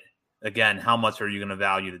hit, again, how much are you going to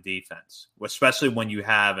value the defense? Especially when you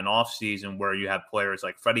have an offseason where you have players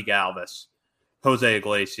like Freddie Galvis, Jose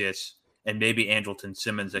Iglesias, and maybe Andrelton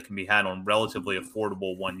Simmons that can be had on relatively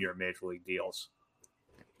affordable one-year major league deals.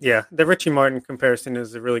 Yeah, the Richie Martin comparison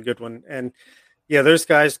is a really good one. And yeah, those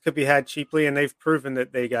guys could be had cheaply, and they've proven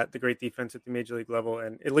that they got the great defense at the major league level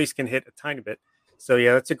and at least can hit a tiny bit. So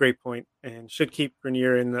yeah, that's a great point and should keep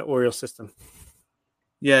Grenier in the Orioles system.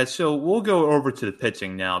 Yeah, so we'll go over to the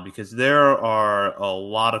pitching now because there are a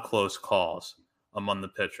lot of close calls among the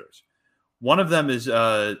pitchers. One of them is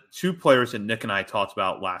two players that Nick and I talked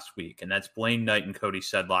about last week, and that's Blaine Knight and Cody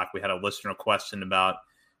Sedlock. We had a listener question about,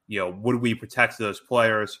 would we protect those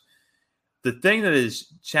players? The thing that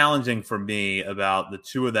is challenging for me about the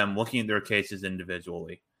two of them looking at their cases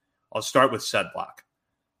individually, I'll start with Sedlock.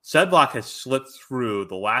 Sedlock has slipped through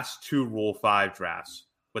the last two Rule 5 drafts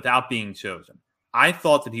without being chosen. I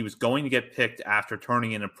thought that he was going to get picked after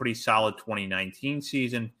turning in a pretty solid 2019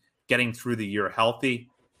 season, getting through the year healthy.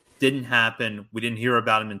 Didn't happen. We didn't hear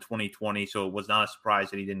about him in 2020, so it was not a surprise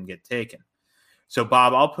that he didn't get taken. So,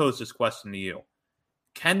 Bob, I'll pose this question to you.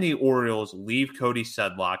 Can the Orioles leave Cody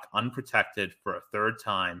Sedlock unprotected for a third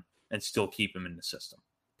time and still keep him in the system?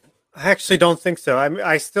 I actually don't think so.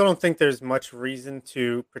 I still don't think there's much reason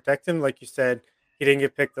to protect him. Like you said, he didn't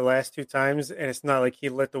get picked the last two times, and it's not like he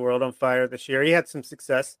lit the world on fire this year. He had some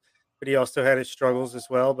success, but he also had his struggles as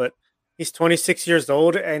well. But he's 26 years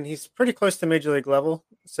old, and he's pretty close to major league level.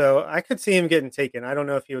 So I could see him getting taken. I don't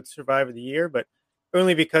know if he would survive the year, but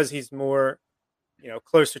only because he's more,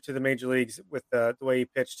 closer to the major leagues with the way he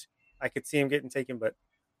pitched. I could see him getting taken, but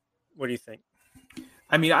what do you think?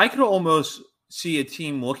 I mean, I could almost see a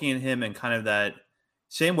team looking at him in kind of that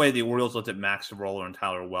same way the Orioles looked at Max Sorolla and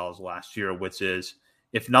Tyler Wells last year, which is,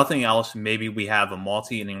 if nothing else, maybe we have a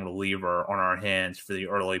multi-inning reliever on our hands for the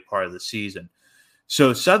early part of the season.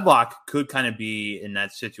 So Sedlock could kind of be in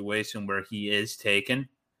that situation where he is taken,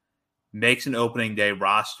 makes an opening day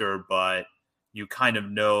roster, but you kind of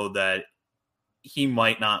know that he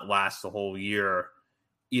might not last the whole year,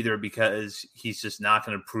 either because he's just not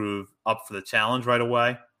going to prove up for the challenge right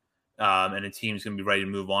away, and a team's going to be ready to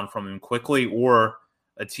move on from him quickly, or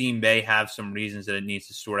a team may have some reasons that it needs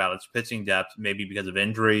to sort out its pitching depth, maybe because of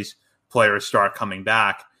injuries, players start coming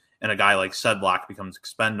back, and a guy like Sedlock becomes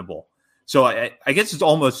expendable. So I guess it's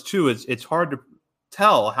almost too, it's hard to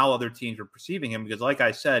tell how other teams are perceiving him because, like I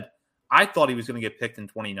said, I thought he was going to get picked in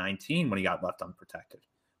 2019 when he got left unprotected,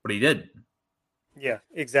 but he didn't. Yeah,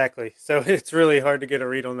 exactly. So it's really hard to get a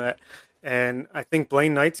read on that. And I think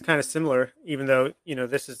Blaine Knight's kind of similar, even though,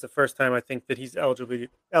 this is the first time I think that he's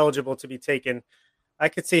eligible to be taken. I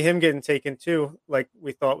could see him getting taken too, like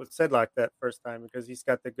we thought with Sedlock that first time, because he's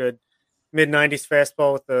got the good mid-90s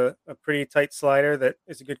fastball with a pretty tight slider that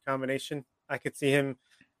is a good combination. I could see him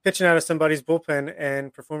pitching out of somebody's bullpen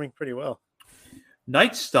and performing pretty well.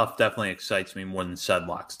 Knight's stuff definitely excites me more than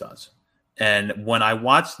Sedlock's does. And when I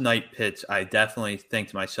watch Knight pitch, I definitely think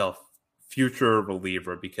to myself, future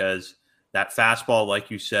reliever, because that fastball, like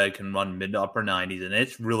you said, can run mid to upper 90s, and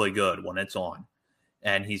it's really good when it's on.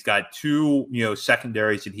 And he's got two,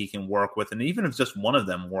 secondaries that he can work with. And even if just one of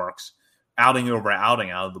them works, outing over outing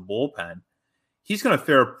out of the bullpen, he's going to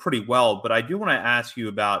fare pretty well. But I do want to ask you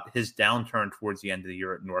about his downturn towards the end of the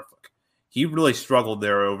year at Norfolk. He really struggled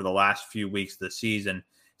there over the last few weeks of the season,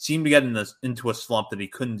 seemed to get into a slump that he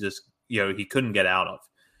couldn't just, he couldn't get out of.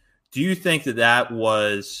 Do you think that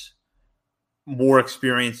was more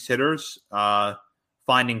experienced hitters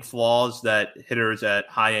finding flaws that hitters at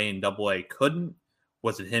high A and double A couldn't?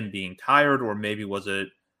 Was it him being tired, or maybe was it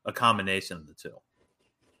a combination of the two?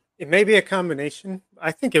 It may be a combination.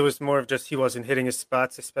 I think it was more of just he wasn't hitting his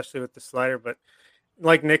spots, especially with the slider. But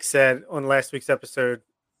like Nick said on last week's episode,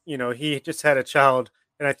 he just had a child.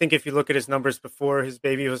 And I think if you look at his numbers before his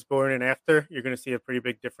baby was born and after, you're going to see a pretty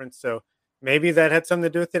big difference. So maybe that had something to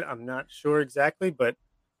do with it. I'm not sure exactly. But,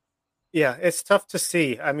 yeah, it's tough to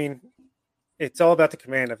see. I mean, it's all about the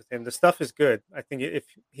command of him. The stuff is good. I think if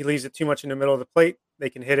he leaves it too much in the middle of the plate, they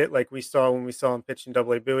can hit it like we saw when we saw him pitch in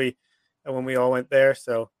Double-A Bowie and when we all went there.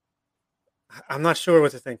 So I'm not sure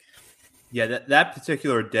what to think. Yeah, that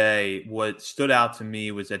particular day, what stood out to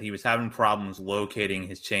me was that he was having problems locating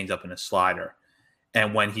his changeup and his slider.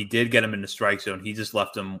 And when he did get him in the strike zone, he just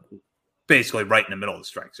left him basically right in the middle of the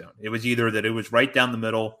strike zone. It was either that it was right down the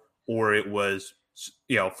middle or it was,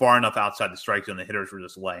 far enough outside the strike zone the hitters were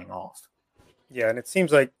just laying off. Yeah, and it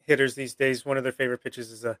seems like hitters these days, one of their favorite pitches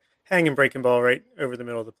is a hanging breaking ball right over the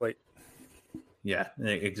middle of the plate. Yeah,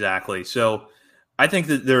 exactly. So I think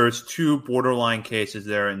that there's two borderline cases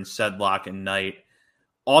there in Sedlock and Knight.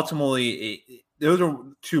 Ultimately, those are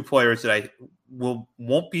two players that I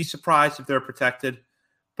won't be surprised if they're protected,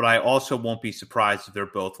 but I also won't be surprised if they're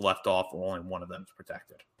both left off or only one of them is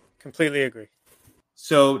protected. Completely agree.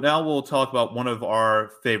 So now we'll talk about one of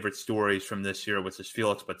our favorite stories from this year, which is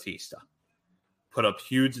Felix Bautista. Put up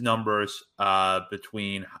huge numbers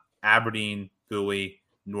between Aberdeen, Bowie,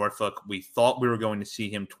 Norfolk. We thought we were going to see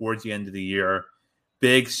him towards the end of the year.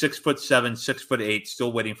 Big 6'7", 6'8",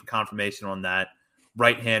 still waiting for confirmation on that.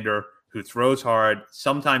 Right-hander, who throws hard.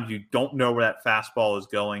 Sometimes you don't know where that fastball is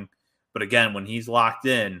going. But again, when he's locked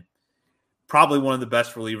in, probably one of the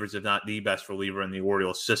best relievers, if not the best reliever in the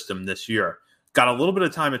Orioles system this year. Got a little bit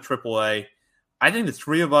of time at AAA. I think the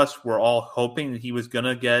three of us were all hoping that he was going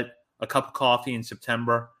to get a cup of coffee in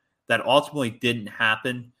September. That ultimately didn't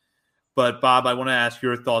happen. But, Bob, I want to ask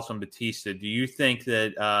your thoughts on Bautista. Do you think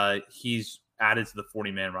that he's added to the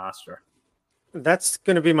 40-man roster? That's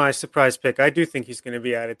going to be my surprise pick. I do think he's going to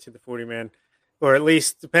be added to the 40-man, or at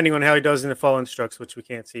least depending on how he does in the fall instructs, which we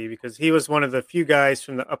can't see, because he was one of the few guys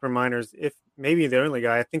from the upper minors, if maybe the only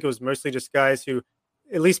guy. I think it was mostly just guys who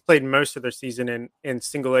at least played most of their season in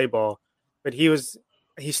single-A ball. But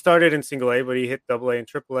he started in single-A, but he hit AA and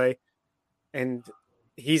AAA, and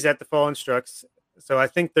he's at the fall instructs. So I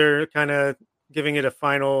think they're kind of giving it a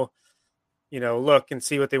final look and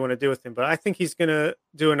see what they want to do with him. But I think he's going to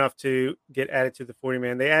do enough to get added to the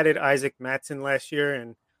 40-man. They added Isaac Matson last year,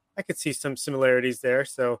 and I could see some similarities there.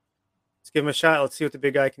 So let's give him a shot. Let's see what the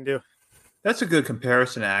big guy can do. That's a good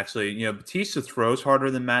comparison, actually. Bautista throws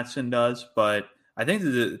harder than Matson does, but I think that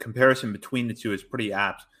the comparison between the two is pretty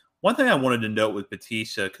apt. One thing I wanted to note with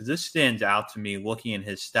Bautista, because this stands out to me looking at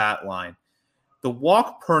his stat line, the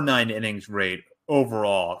walk per 9 innings rate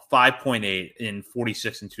overall, 5.8 in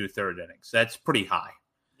 46 and 2/3 innings. That's pretty high.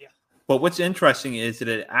 Yeah. But what's interesting is that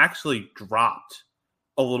it actually dropped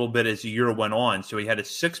a little bit as the year went on. So he had a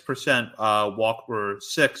 6%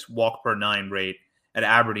 walk per 9 rate at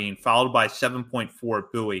Aberdeen, followed by 7.4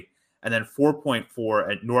 at Bowie, and then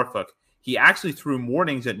 4.4 at Norfolk. He actually threw more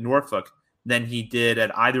innings at Norfolk than he did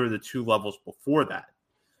at either of the two levels before that.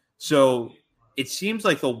 So it seems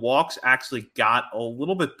like the walks actually got a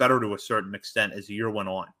little bit better to a certain extent as the year went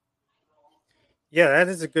on. Yeah, that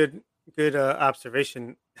is a good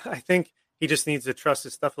observation. I think he just needs to trust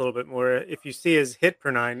his stuff a little bit more. If you see his hit per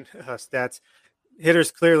 9 stats, hitters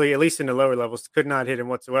clearly, at least in the lower levels, could not hit him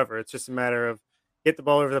whatsoever. It's just a matter of get the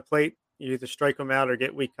ball over the plate, you either strike him out or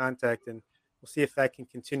get weak contact, and we'll see if that can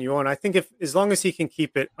continue on. I think as long as he can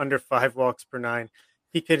keep it under 5 walks per 9,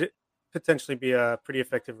 he could potentially be a pretty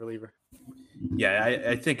effective reliever. Yeah,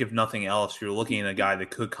 I think if nothing else, you're looking at a guy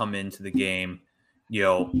that could come into the game,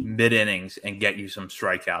 mid innings and get you some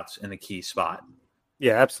strikeouts in a key spot.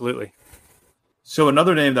 Yeah, absolutely. So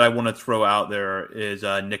another name that I want to throw out there is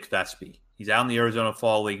Nick Vespi. He's out in the Arizona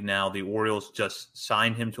Fall League now. The Orioles just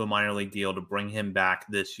signed him to a minor league deal to bring him back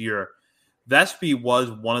this year. Vespi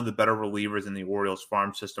was one of the better relievers in the Orioles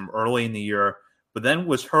farm system early in the year, but then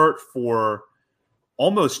was hurt for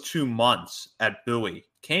almost 2 months at Bowie.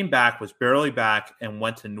 Came back, was barely back, and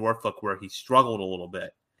went to Norfolk where he struggled a little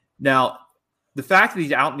bit. Now, the fact that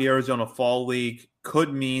he's out in the Arizona Fall League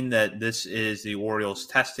could mean that this is the Orioles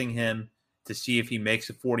testing him to see if he makes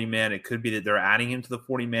a 40-man. It could be that they're adding him to the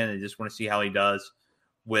 40-man and they just want to see how he does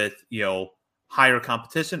with, higher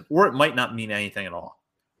competition, or it might not mean anything at all.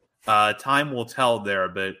 Time will tell there,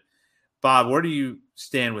 but Bob, where do you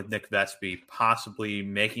stand with Nick Vespi possibly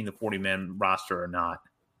making the 40-man roster or not?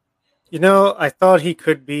 I thought he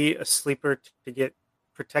could be a sleeper to get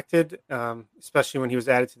protected, especially when he was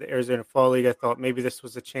added to the Arizona Fall League. I thought maybe this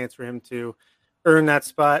was a chance for him to earn that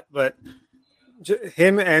spot, but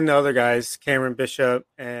him and the other guys, Cameron Bishop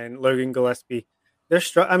and Logan Gillespie,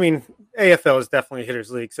 AFL is definitely a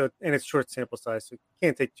hitter's league, and it's short sample size, so you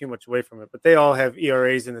can't take too much away from it. But they all have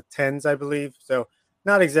ERAs in the 10s, I believe, so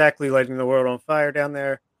not exactly lighting the world on fire down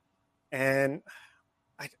there. And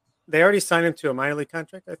they already signed him to a minor league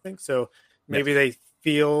contract, I think. So maybe they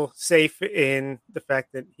feel safe in the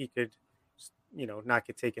fact that he could, not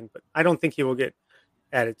get taken. But I don't think he will get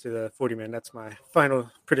added to the 40-man. That's my final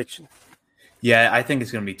prediction. Yeah, I think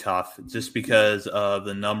it's going to be tough just because of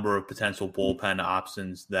the number of potential bullpen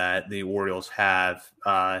options that the Orioles have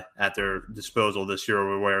at their disposal this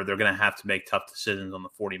year, where they're going to have to make tough decisions on the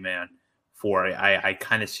 40-man. I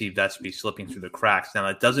kind of see Vespi slipping through the cracks. Now,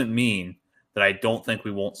 that doesn't mean that I don't think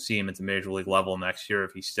we won't see him at the major league level next year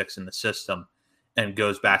if he sticks in the system and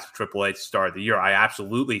goes back to AAA to start the year. I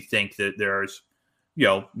absolutely think that there's,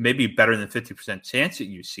 maybe better than 50% chance that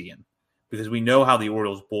you see him, because we know how the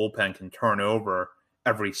Orioles bullpen can turn over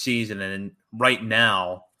every season. And right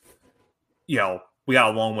now, we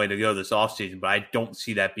got a long way to go this offseason, but I don't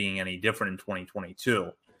see that being any different in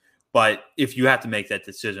 2022. But if you have to make that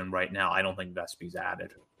decision right now, I don't think Vespi's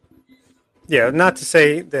added. Yeah, not to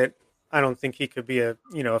say that I don't think he could be a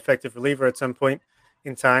effective reliever at some point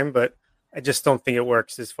in time, but I just don't think it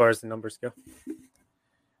works as far as the numbers go.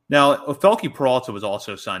 Now, Ofelky Peralta was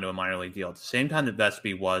also signed to a minor league deal at the same time that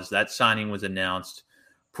Vespi was. That signing was announced.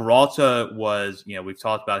 Peralta was, we've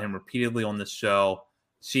talked about him repeatedly on this show,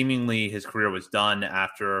 seemingly his career was done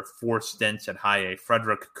after 4 stints at high A.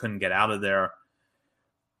 Frederick couldn't get out of there.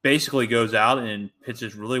 Basically goes out and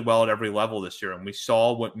pitches really well at every level this year. And we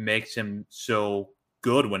saw what makes him so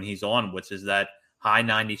good when he's on, which is that high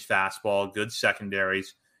 90s fastball, good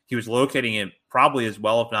secondaries. He was locating it probably as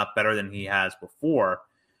well, if not better than he has before.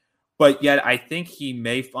 But yet I think he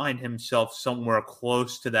may find himself somewhere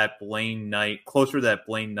closer to that Blaine Knight, Cody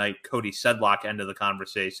Sedlock end of the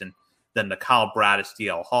conversation than the Kyle Braddis,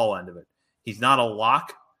 DL Hall end of it. He's not a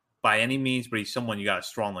lock by any means, but he's someone you got to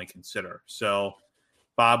strongly consider. So,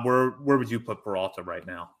 Bob, where would you put Peralta right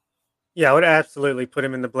now? Yeah, I would absolutely put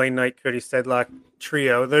him in the Blaine Knight, Cody Sedlock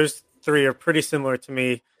trio. Those three are pretty similar to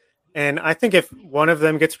me. And I think if one of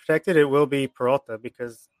them gets protected, it will be Peralta,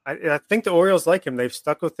 because I think the Orioles like him. They've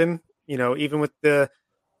stuck with him, even with the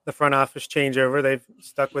front office changeover, they've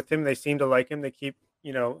stuck with him. They seem to like him. They keep,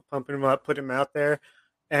 pumping him up, putting him out there.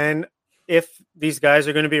 And if these guys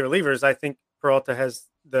are going to be relievers, I think Peralta has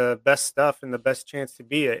the best stuff and the best chance to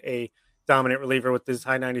be a dominant reliever with his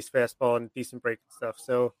high 90s fastball and decent break and stuff.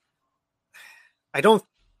 So I don't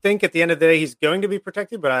think at the end of the day he's going to be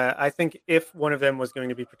protected, but I think if one of them was going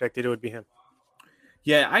to be protected, it would be him.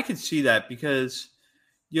 Yeah, I could see that because,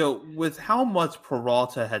 with how much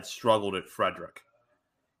Peralta had struggled at Frederick,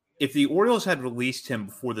 if the Orioles had released him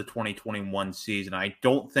before the 2021 season, I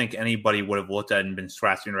don't think anybody would have looked at it and been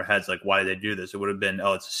scratching their heads like, why did they do this? It would have been,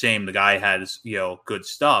 oh, it's the same. The guy has, good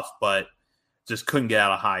stuff, but just couldn't get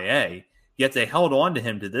out of high A. Yet they held on to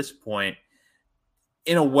him to this point.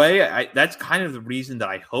 In a way, that's kind of the reason that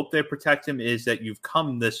I hope they protect him, is that you've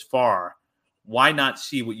come this far. Why not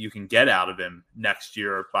see what you can get out of him next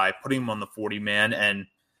year by putting him on the 40-man? And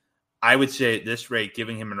I would say at this rate,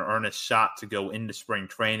 giving him an earnest shot to go into spring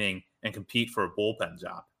training and compete for a bullpen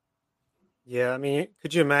job. Yeah, I mean,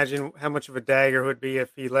 could you imagine how much of a dagger it would be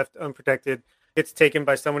if he left unprotected, gets taken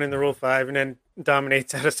by someone in the Rule 5, and then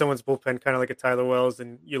dominates out of someone's bullpen, kind of like a Tyler Wells,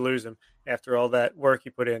 and you lose him after all that work he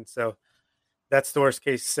put in. So that's the worst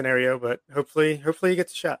case scenario, but hopefully he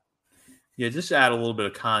gets a shot. Yeah, just to add a little bit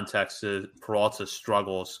of context to Peralta's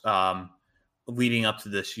struggles leading up to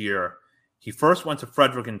this year. He first went to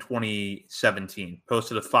Frederick in 2017,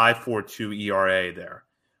 posted a 5.42 ERA there.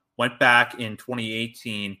 Went back in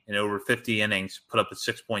 2018 in over 50 innings, put up a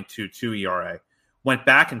 6.22 ERA. Went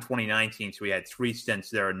back in 2019, so he had 3 stints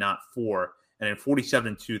there and not 4. And in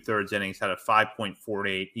 47 2/3 innings, had a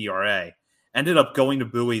 5.48 ERA. Ended up going to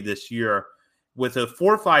Bowie this year with a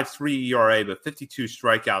 4.53 ERA, but 52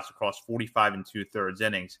 strikeouts across 45 2/3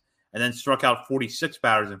 innings, and then struck out 46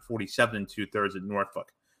 batters in 47 2/3 at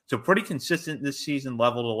Norfolk. So pretty consistent this season,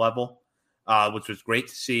 level to level, which was great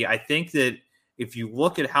to see. I think that if you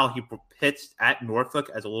look at how he pitched at Norfolk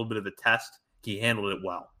as a little bit of a test, he handled it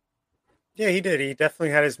well. Yeah, he did. He definitely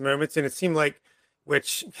had his moments, and it seemed like,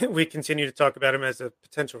 which we continue to talk about him as a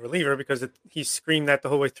potential reliever because he screamed that the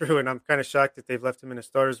whole way through, and I'm kind of shocked that they've left him in a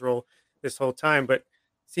starter's role this whole time. But it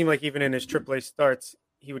seemed like even in his AAA starts,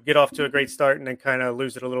 he would get off to a great start and then kind of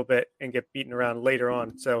lose it a little bit and get beaten around later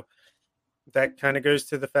on. So that kind of goes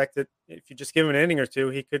to the fact that if you just give him an inning or two,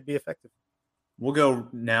 he could be effective. We'll go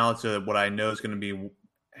now to what I know is going to be,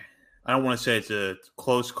 I don't want to say it's a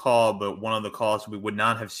close call, but one of the calls we would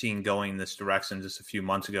not have seen going in this direction just a few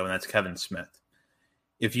months ago, and that's Kevin Smith.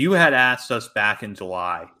 If you had asked us back in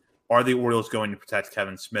July, are the Orioles going to protect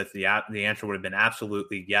Kevin Smith? The answer would have been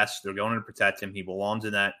absolutely yes. They're going to protect him. He belongs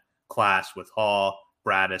in that class with Hall,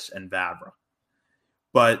 Braddis, and Vavra.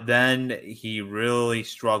 But then he really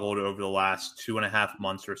struggled over the last 2.5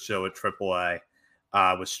 months or so at AAA.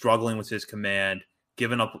 Was struggling with his command,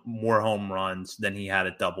 giving up more home runs than he had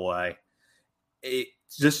at AA.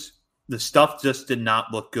 The stuff just did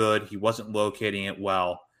not look good. He wasn't locating it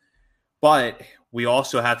well. But we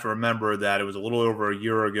also have to remember that it was a little over a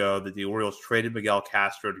year ago that the Orioles traded Miguel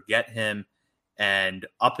Castro to get him, and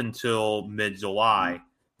up until mid-July,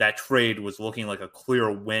 that trade was looking like a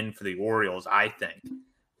clear win for the Orioles, I think.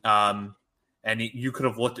 And you could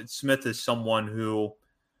have looked at Smith as someone who,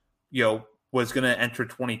 was going to enter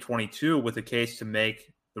 2022 with a case to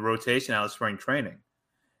make the rotation out of spring training.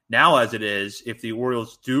 Now, as it is, if the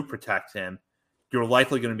Orioles do protect him, you're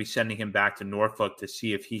likely going to be sending him back to Norfolk to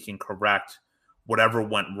see if he can correct whatever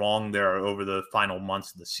went wrong there over the final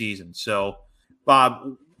months of the season. So,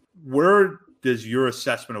 Bob, where does your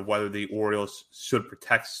assessment of whether the Orioles should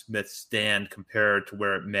protect Smith stand compared to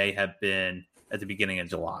where it may have been at the beginning of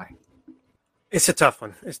July? It's a tough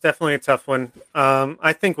one. It's definitely a tough one.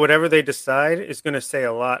 I think whatever they decide is going to say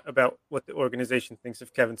a lot about what the organization thinks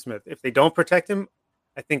of Kevin Smith. If they don't protect him,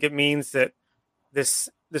 I think it means that this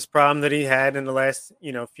problem that he had in the last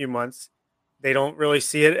few months, they don't really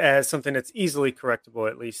see it as something that's easily correctable,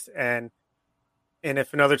 at least. And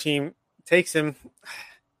if another team takes him,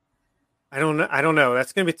 I don't know.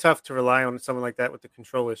 That's going to be tough to rely on someone like that with the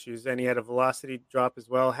control issues. And he had a velocity drop as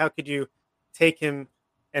well. How could you take him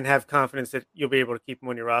and have confidence that you'll be able to keep him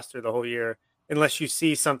on your roster the whole year unless you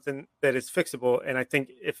see something that is fixable? And I think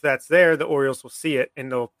if that's there, the Orioles will see it and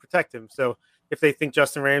they'll protect him. So if they think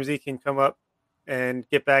Justin Ramsey can come up and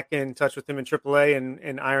get back in touch with him in AAA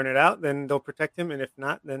and iron it out, then they'll protect him. And if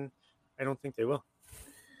not, then I don't think they will.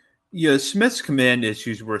 Yeah, Smith's command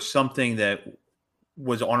issues were something that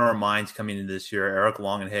was on our minds coming into this year. Eric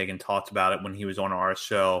Longenhagen talked about it when he was on our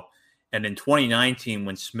show. And in 2019,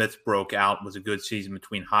 when Smith broke out, was a good season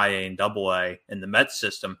between high A and double A in the Mets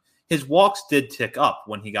system. His walks did tick up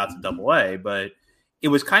when he got to double A, but it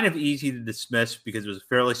was kind of easy to dismiss because it was a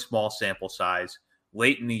fairly small sample size.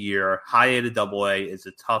 Late in the year, high A to double A is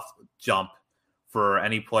a tough jump for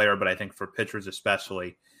any player, but I think for pitchers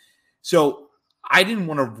especially. So I didn't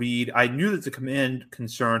want to read. I knew that the command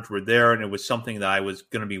concerns were there, and it was something that I was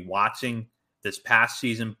going to be watching this past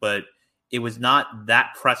season, but it was not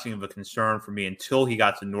that pressing of a concern for me until he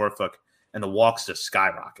got to Norfolk and the walks just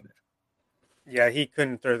skyrocketed. Yeah, he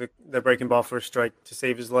couldn't throw the breaking ball for a strike to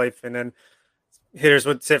save his life, and then hitters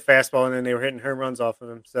would sit fastball, and then they were hitting home runs off of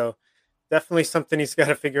him. So definitely something he's got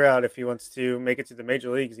to figure out if he wants to make it to the major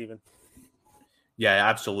leagues even. Yeah,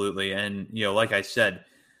 absolutely. And, like I said,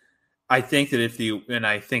 I think that and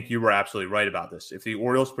I think you were absolutely right about this, if the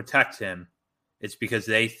Orioles protect him, it's because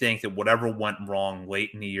they think that whatever went wrong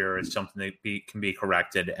late in the year is something that can be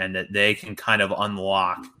corrected and that they can kind of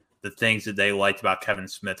unlock the things that they liked about Kevin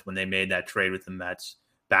Smith when they made that trade with the Mets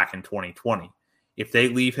back in 2020. If they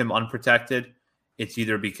leave him unprotected, it's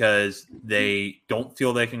either because they don't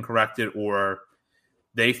feel they can correct it or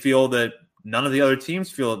they feel that none of the other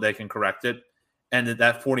teams feel that they can correct it, and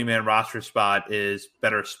that 40-man roster spot is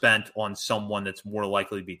better spent on someone that's more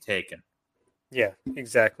likely to be taken. Yeah,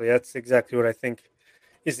 exactly. That's exactly what I think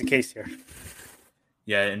is the case here.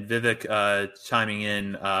 Yeah, and Vivek chiming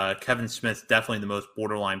in, Kevin Smith definitely the most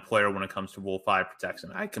borderline player when it comes to Rule 5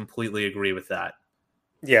 protection. I completely agree with that.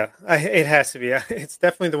 Yeah, it has to be. It's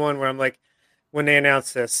definitely the one where I'm like, when they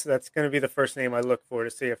announce this, that's going to be the first name I look for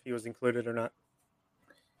to see if he was included or not.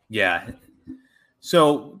 Yeah.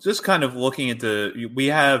 So just kind of looking at we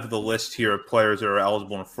have the list here of players that are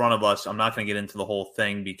eligible in front of us. I'm not going to get into the whole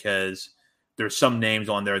thing because there's some names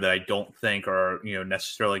on there that I don't think are,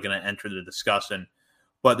 necessarily going to enter the discussion.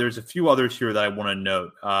 But there's a few others here that I want to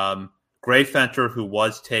note. Gray Fenter, who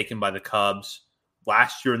was taken by the Cubs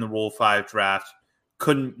last year in the Rule 5 draft,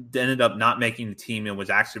 ended up not making the team and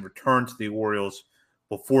was actually returned to the Orioles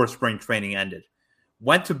before spring training ended.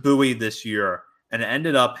 Went to Bowie this year and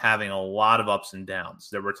ended up having a lot of ups and downs.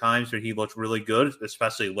 There were times where he looked really good,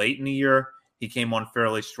 especially late in the year. He came on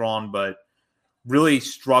fairly strong, but really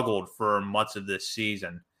struggled for much of this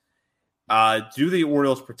season. Do the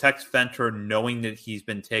Orioles protect Fenter knowing that he's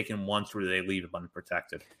been taken once, or do they leave him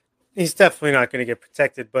unprotected? He's definitely not going to get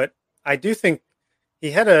protected, but I do think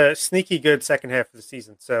he had a sneaky good second half of the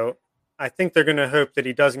season. So I think they're going to hope that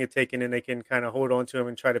he doesn't get taken and they can kind of hold on to him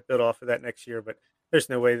and try to build off of that next year. But there's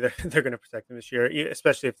no way they're going to protect him this year,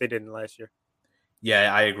 especially if they didn't last year.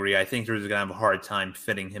 Yeah, I agree. I think they're going to have a hard time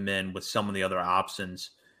fitting him in with some of the other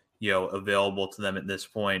options, available to them at this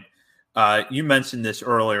point. You mentioned this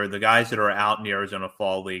earlier. The guys that are out in the Arizona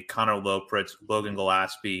Fall League, Connor Lopritz, Logan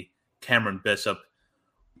Gillespie, Cameron Bishop,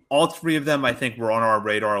 all three of them I think were on our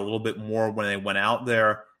radar a little bit more when they went out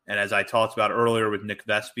there. And as I talked about earlier with Nick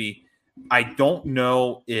Vespi, I don't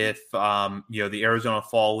know if the Arizona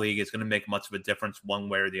Fall League is going to make much of a difference one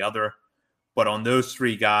way or the other. But on those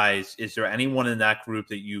three guys, is there anyone in that group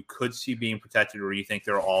that you could see being protected, or you think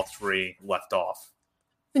they're all three left off?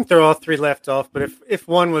 I think they're all three left off, but if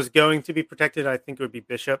one was going to be protected, I think it would be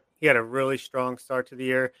Bishop. He had a really strong start to the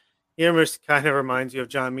year. He almost kind of reminds you of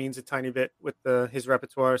John Means a tiny bit with his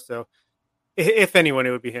repertoire. So if anyone,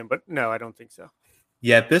 it would be him. But no, I don't think so.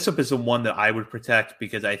 Yeah, Bishop is the one that I would protect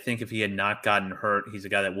because I think if he had not gotten hurt, he's a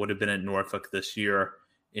guy that would have been at Norfolk this year.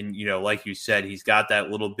 And, like you said, he's got that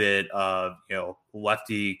little bit of,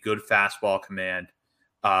 lefty, good fastball command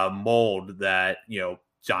mold that,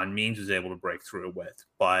 John Means was able to break through with.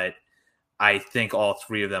 But I think all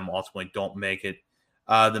three of them ultimately don't make it.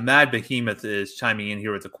 The Mad Behemoth is chiming in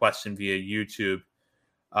here with a question via YouTube.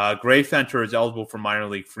 Gray Fenter is eligible for minor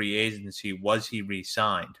league free agency. Was he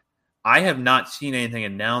re-signed? I have not seen anything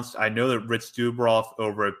announced. I know that Rich Dubroff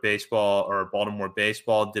over at Baltimore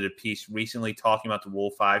Baseball did a piece recently talking about the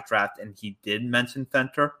Rule 5 draft, and he did mention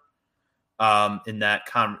Fenter in that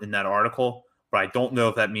article. but I don't know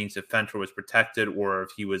if that means that Fenter was protected or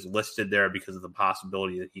if he was listed there because of the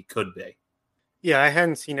possibility that he could be. Yeah, I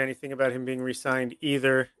hadn't seen anything about him being re-signed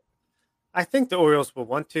either. I think the Orioles will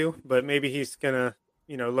want to, but maybe he's gonna,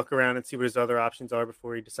 look around and see what his other options are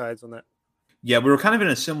before he decides on that. Yeah, we were kind of in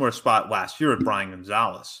a similar spot last year with Brian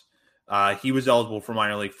Gonzalez. He was eligible for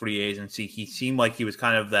minor league free agency. He seemed like he was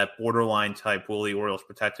kind of that borderline type. Will the Orioles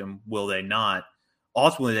protect him? Will they not?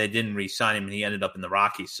 Ultimately, they didn't re-sign him, and he ended up in the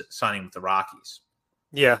Rockies, signing with the Rockies.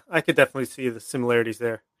 Yeah, I could definitely see the similarities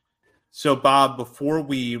there. So, Bob, before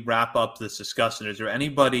we wrap up this discussion, is there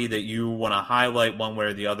anybody that you want to highlight one way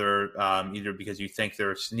or the other, either because you think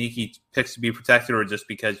they're sneaky picks to be protected or just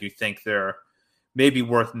because you think they're maybe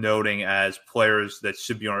worth noting as players that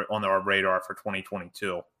should be on our radar for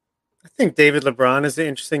 2022? I think David LeBron is an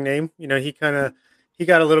interesting name. He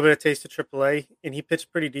got a little bit of taste of AAA, and he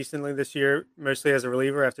pitched pretty decently this year, mostly as a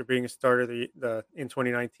reliever after being a starter in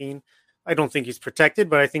 2019. I don't think he's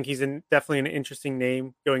protected, but I think he's definitely an interesting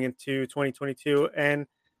name going into 2022. And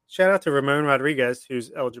shout out to Ramon Rodriguez,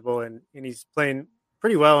 who's eligible, and he's playing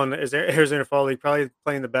pretty well in the Arizona Fall League, probably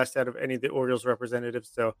playing the best out of any of the Orioles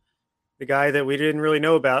representatives. So the guy that we didn't really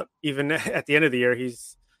know about, even at the end of the year,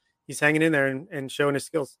 he's hanging in there and showing his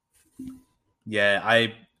skills. Yeah,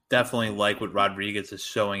 I definitely like what Rodriguez is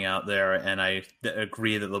showing out there, and I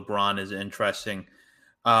agree that LeBron is interesting.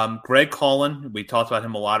 Greg Cullen, we talked about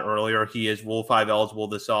him a lot earlier. He is Rule 5 eligible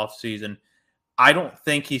this offseason. I don't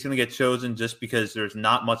think he's going to get chosen just because there's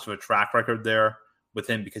not much of a track record there with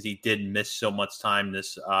him because he did miss so much time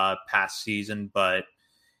this past season, but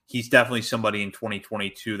he's definitely somebody in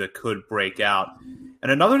 2022 that could break out.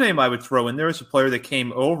 And another name I would throw in there is a player that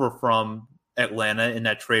came over from Atlanta in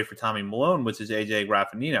that trade for Tommy Malone, which is AJ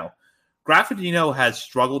Graffinino. Graffinino has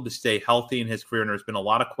struggled to stay healthy in his career, and there's been a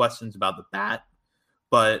lot of questions about the bat.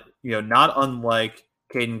 But, not unlike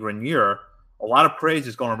Caden Grenier, a lot of praise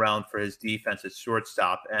is going around for his defense at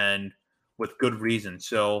shortstop, and with good reason.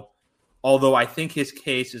 So, although I think his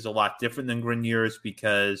case is a lot different than Grenier's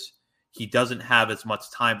because he doesn't have as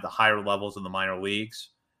much time at the higher levels in the minor leagues,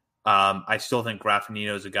 I still think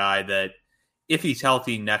Graffinino is a guy that, if he's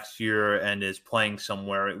healthy next year and is playing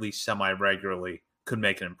somewhere at least semi-regularly, could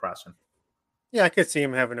make an impression. Yeah, I could see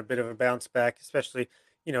him having a bit of a bounce back, especially,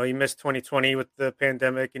 he missed 2020 with the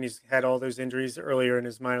pandemic and he's had all those injuries earlier in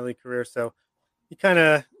his minor league career. So he kind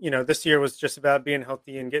of, this year was just about being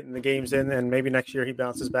healthy and getting the games in, and maybe next year he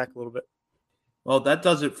bounces back a little bit. Well, that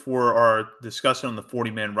does it for our discussion on the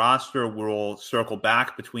 40-man roster. We'll circle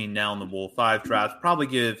back between now and the Rule 5 draft, probably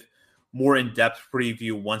give more in-depth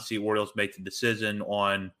preview once the Orioles make the decision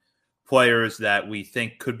on players that we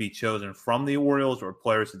think could be chosen from the Orioles or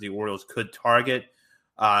players that the Orioles could target.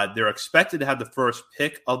 They're expected to have the first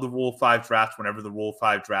pick of the Rule 5 draft whenever the Rule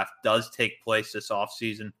 5 draft does take place this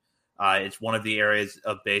offseason. It's one of the areas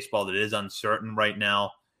of baseball that is uncertain right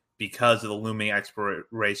now because of the looming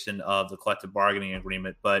expiration of the collective bargaining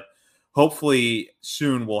agreement. But hopefully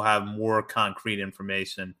soon we'll have more concrete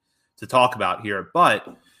information to talk about here.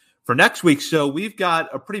 But for next week's show, we've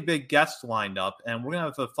got a pretty big guest lined up, and we're going to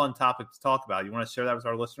have a fun topic to talk about. You want to share that with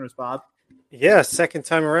our listeners, Bob? Yeah, second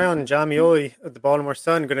time around, John Mioli of the Baltimore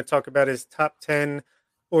Sun going to talk about his top 10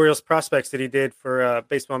 Orioles prospects that he did for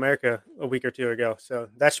Baseball America a week or two ago. So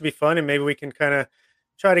that should be fun, and maybe we can kind of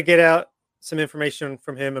try to get out some information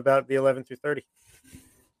from him about the 11 through 30.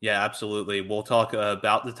 Yeah, absolutely. We'll talk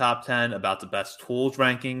about the top 10, about the best tools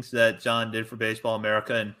rankings that John did for Baseball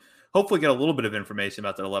America, and hopefully get a little bit of information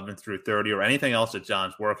about the 11 through 30 or anything else that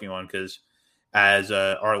John's working on, because as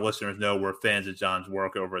our listeners know, we're fans of John's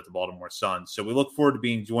work over at the Baltimore Sun. So we look forward to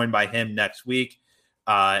being joined by him next week,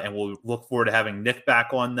 and we'll look forward to having Nick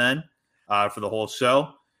back on then for the whole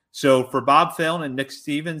show. So for Bob Phelan and Nick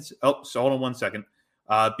Stevens, so hold on one second.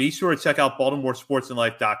 Be sure to check out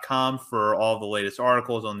BaltimoreSportsAndLife.com for all the latest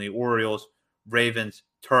articles on the Orioles, Ravens,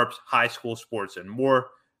 Terps, high school sports, and more.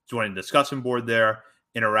 Join the discussion board there.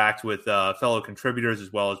 Interact with fellow contributors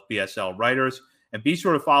as well as BSL writers. And be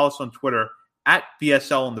sure to follow us on Twitter at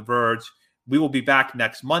BSL on the Verge. We will be back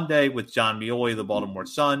next Monday with John Mioli of the Baltimore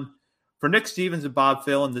Sun. For Nick Stevens and Bob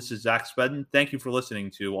Phelan, this is Zach Spedden. Thank you for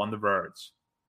listening to On the Verge.